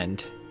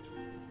weekend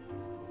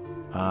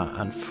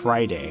on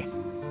Friday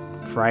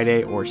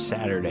or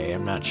Saturday.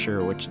 I'm not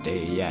sure which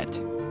day yet,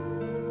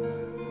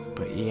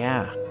 but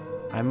yeah,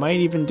 I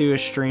might even do a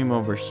stream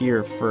over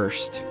here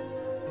first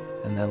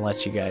and then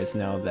let you guys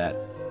know that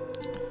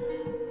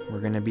we're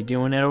going to be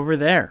doing it over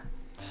there.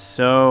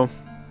 So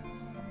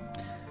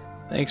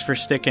thanks for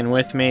sticking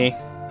with me.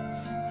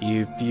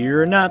 If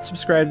you're not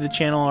subscribed to the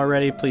channel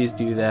already, please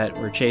do that.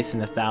 We're chasing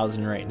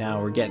 1,000 right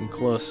now. We're getting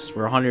close.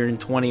 We're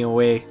 120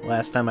 away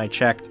last time I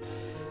checked.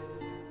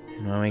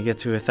 And when we get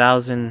to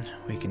 1,000,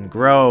 we can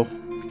grow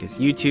because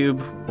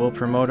YouTube will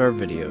promote our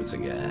videos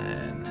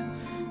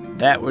again.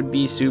 That would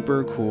be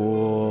super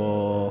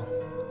cool.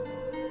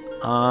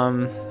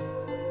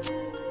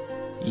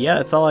 Yeah,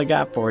 that's all I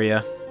got for you.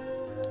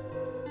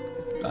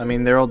 I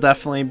mean, there will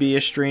definitely be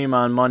a stream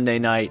on Monday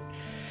night,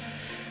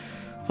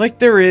 like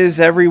there is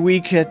every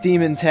week at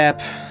Demon Tap.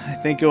 I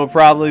think it will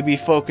probably be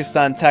focused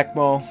on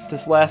Tecmo.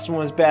 This last one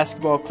was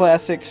Basketball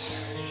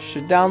Classics. You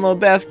should download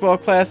Basketball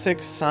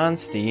Classics on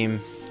Steam.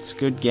 It's a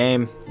good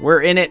game.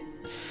 We're in it.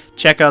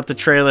 Check out the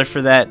trailer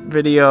for that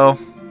video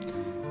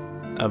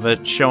of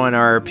it showing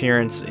our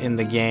appearance in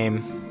the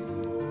game.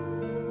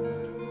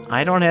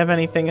 I don't have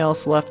anything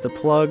else left to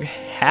plug.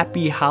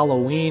 Happy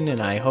Halloween,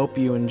 and I hope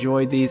you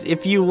enjoyed these.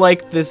 If you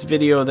liked this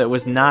video that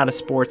was not a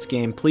sports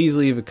game, please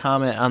leave a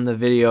comment on the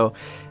video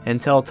and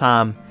tell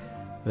Tom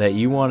that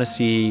you want to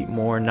see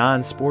more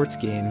non-sports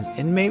games,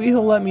 and maybe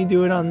he'll let me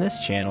do it on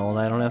this channel and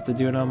I don't have to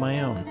do it on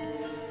my own.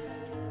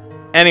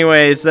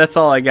 Anyways, that's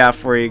all I got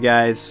for you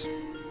guys.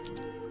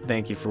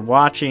 Thank you for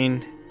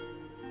watching,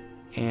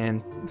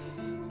 and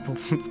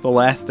the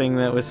last thing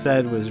that was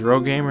said was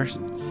Rogamer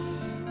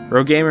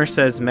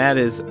says Matt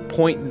is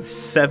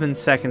 0.7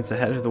 seconds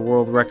ahead of the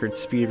world record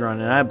speedrun,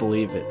 and I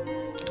believe it.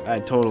 I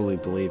totally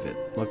believe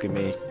it. Look at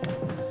me.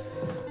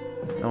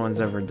 No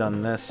one's ever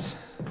done this.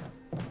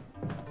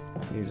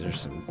 These are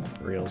some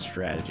real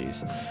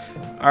strategies.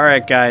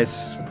 Alright,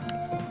 guys.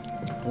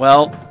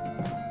 Well,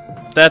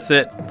 that's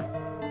it.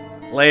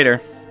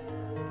 Later.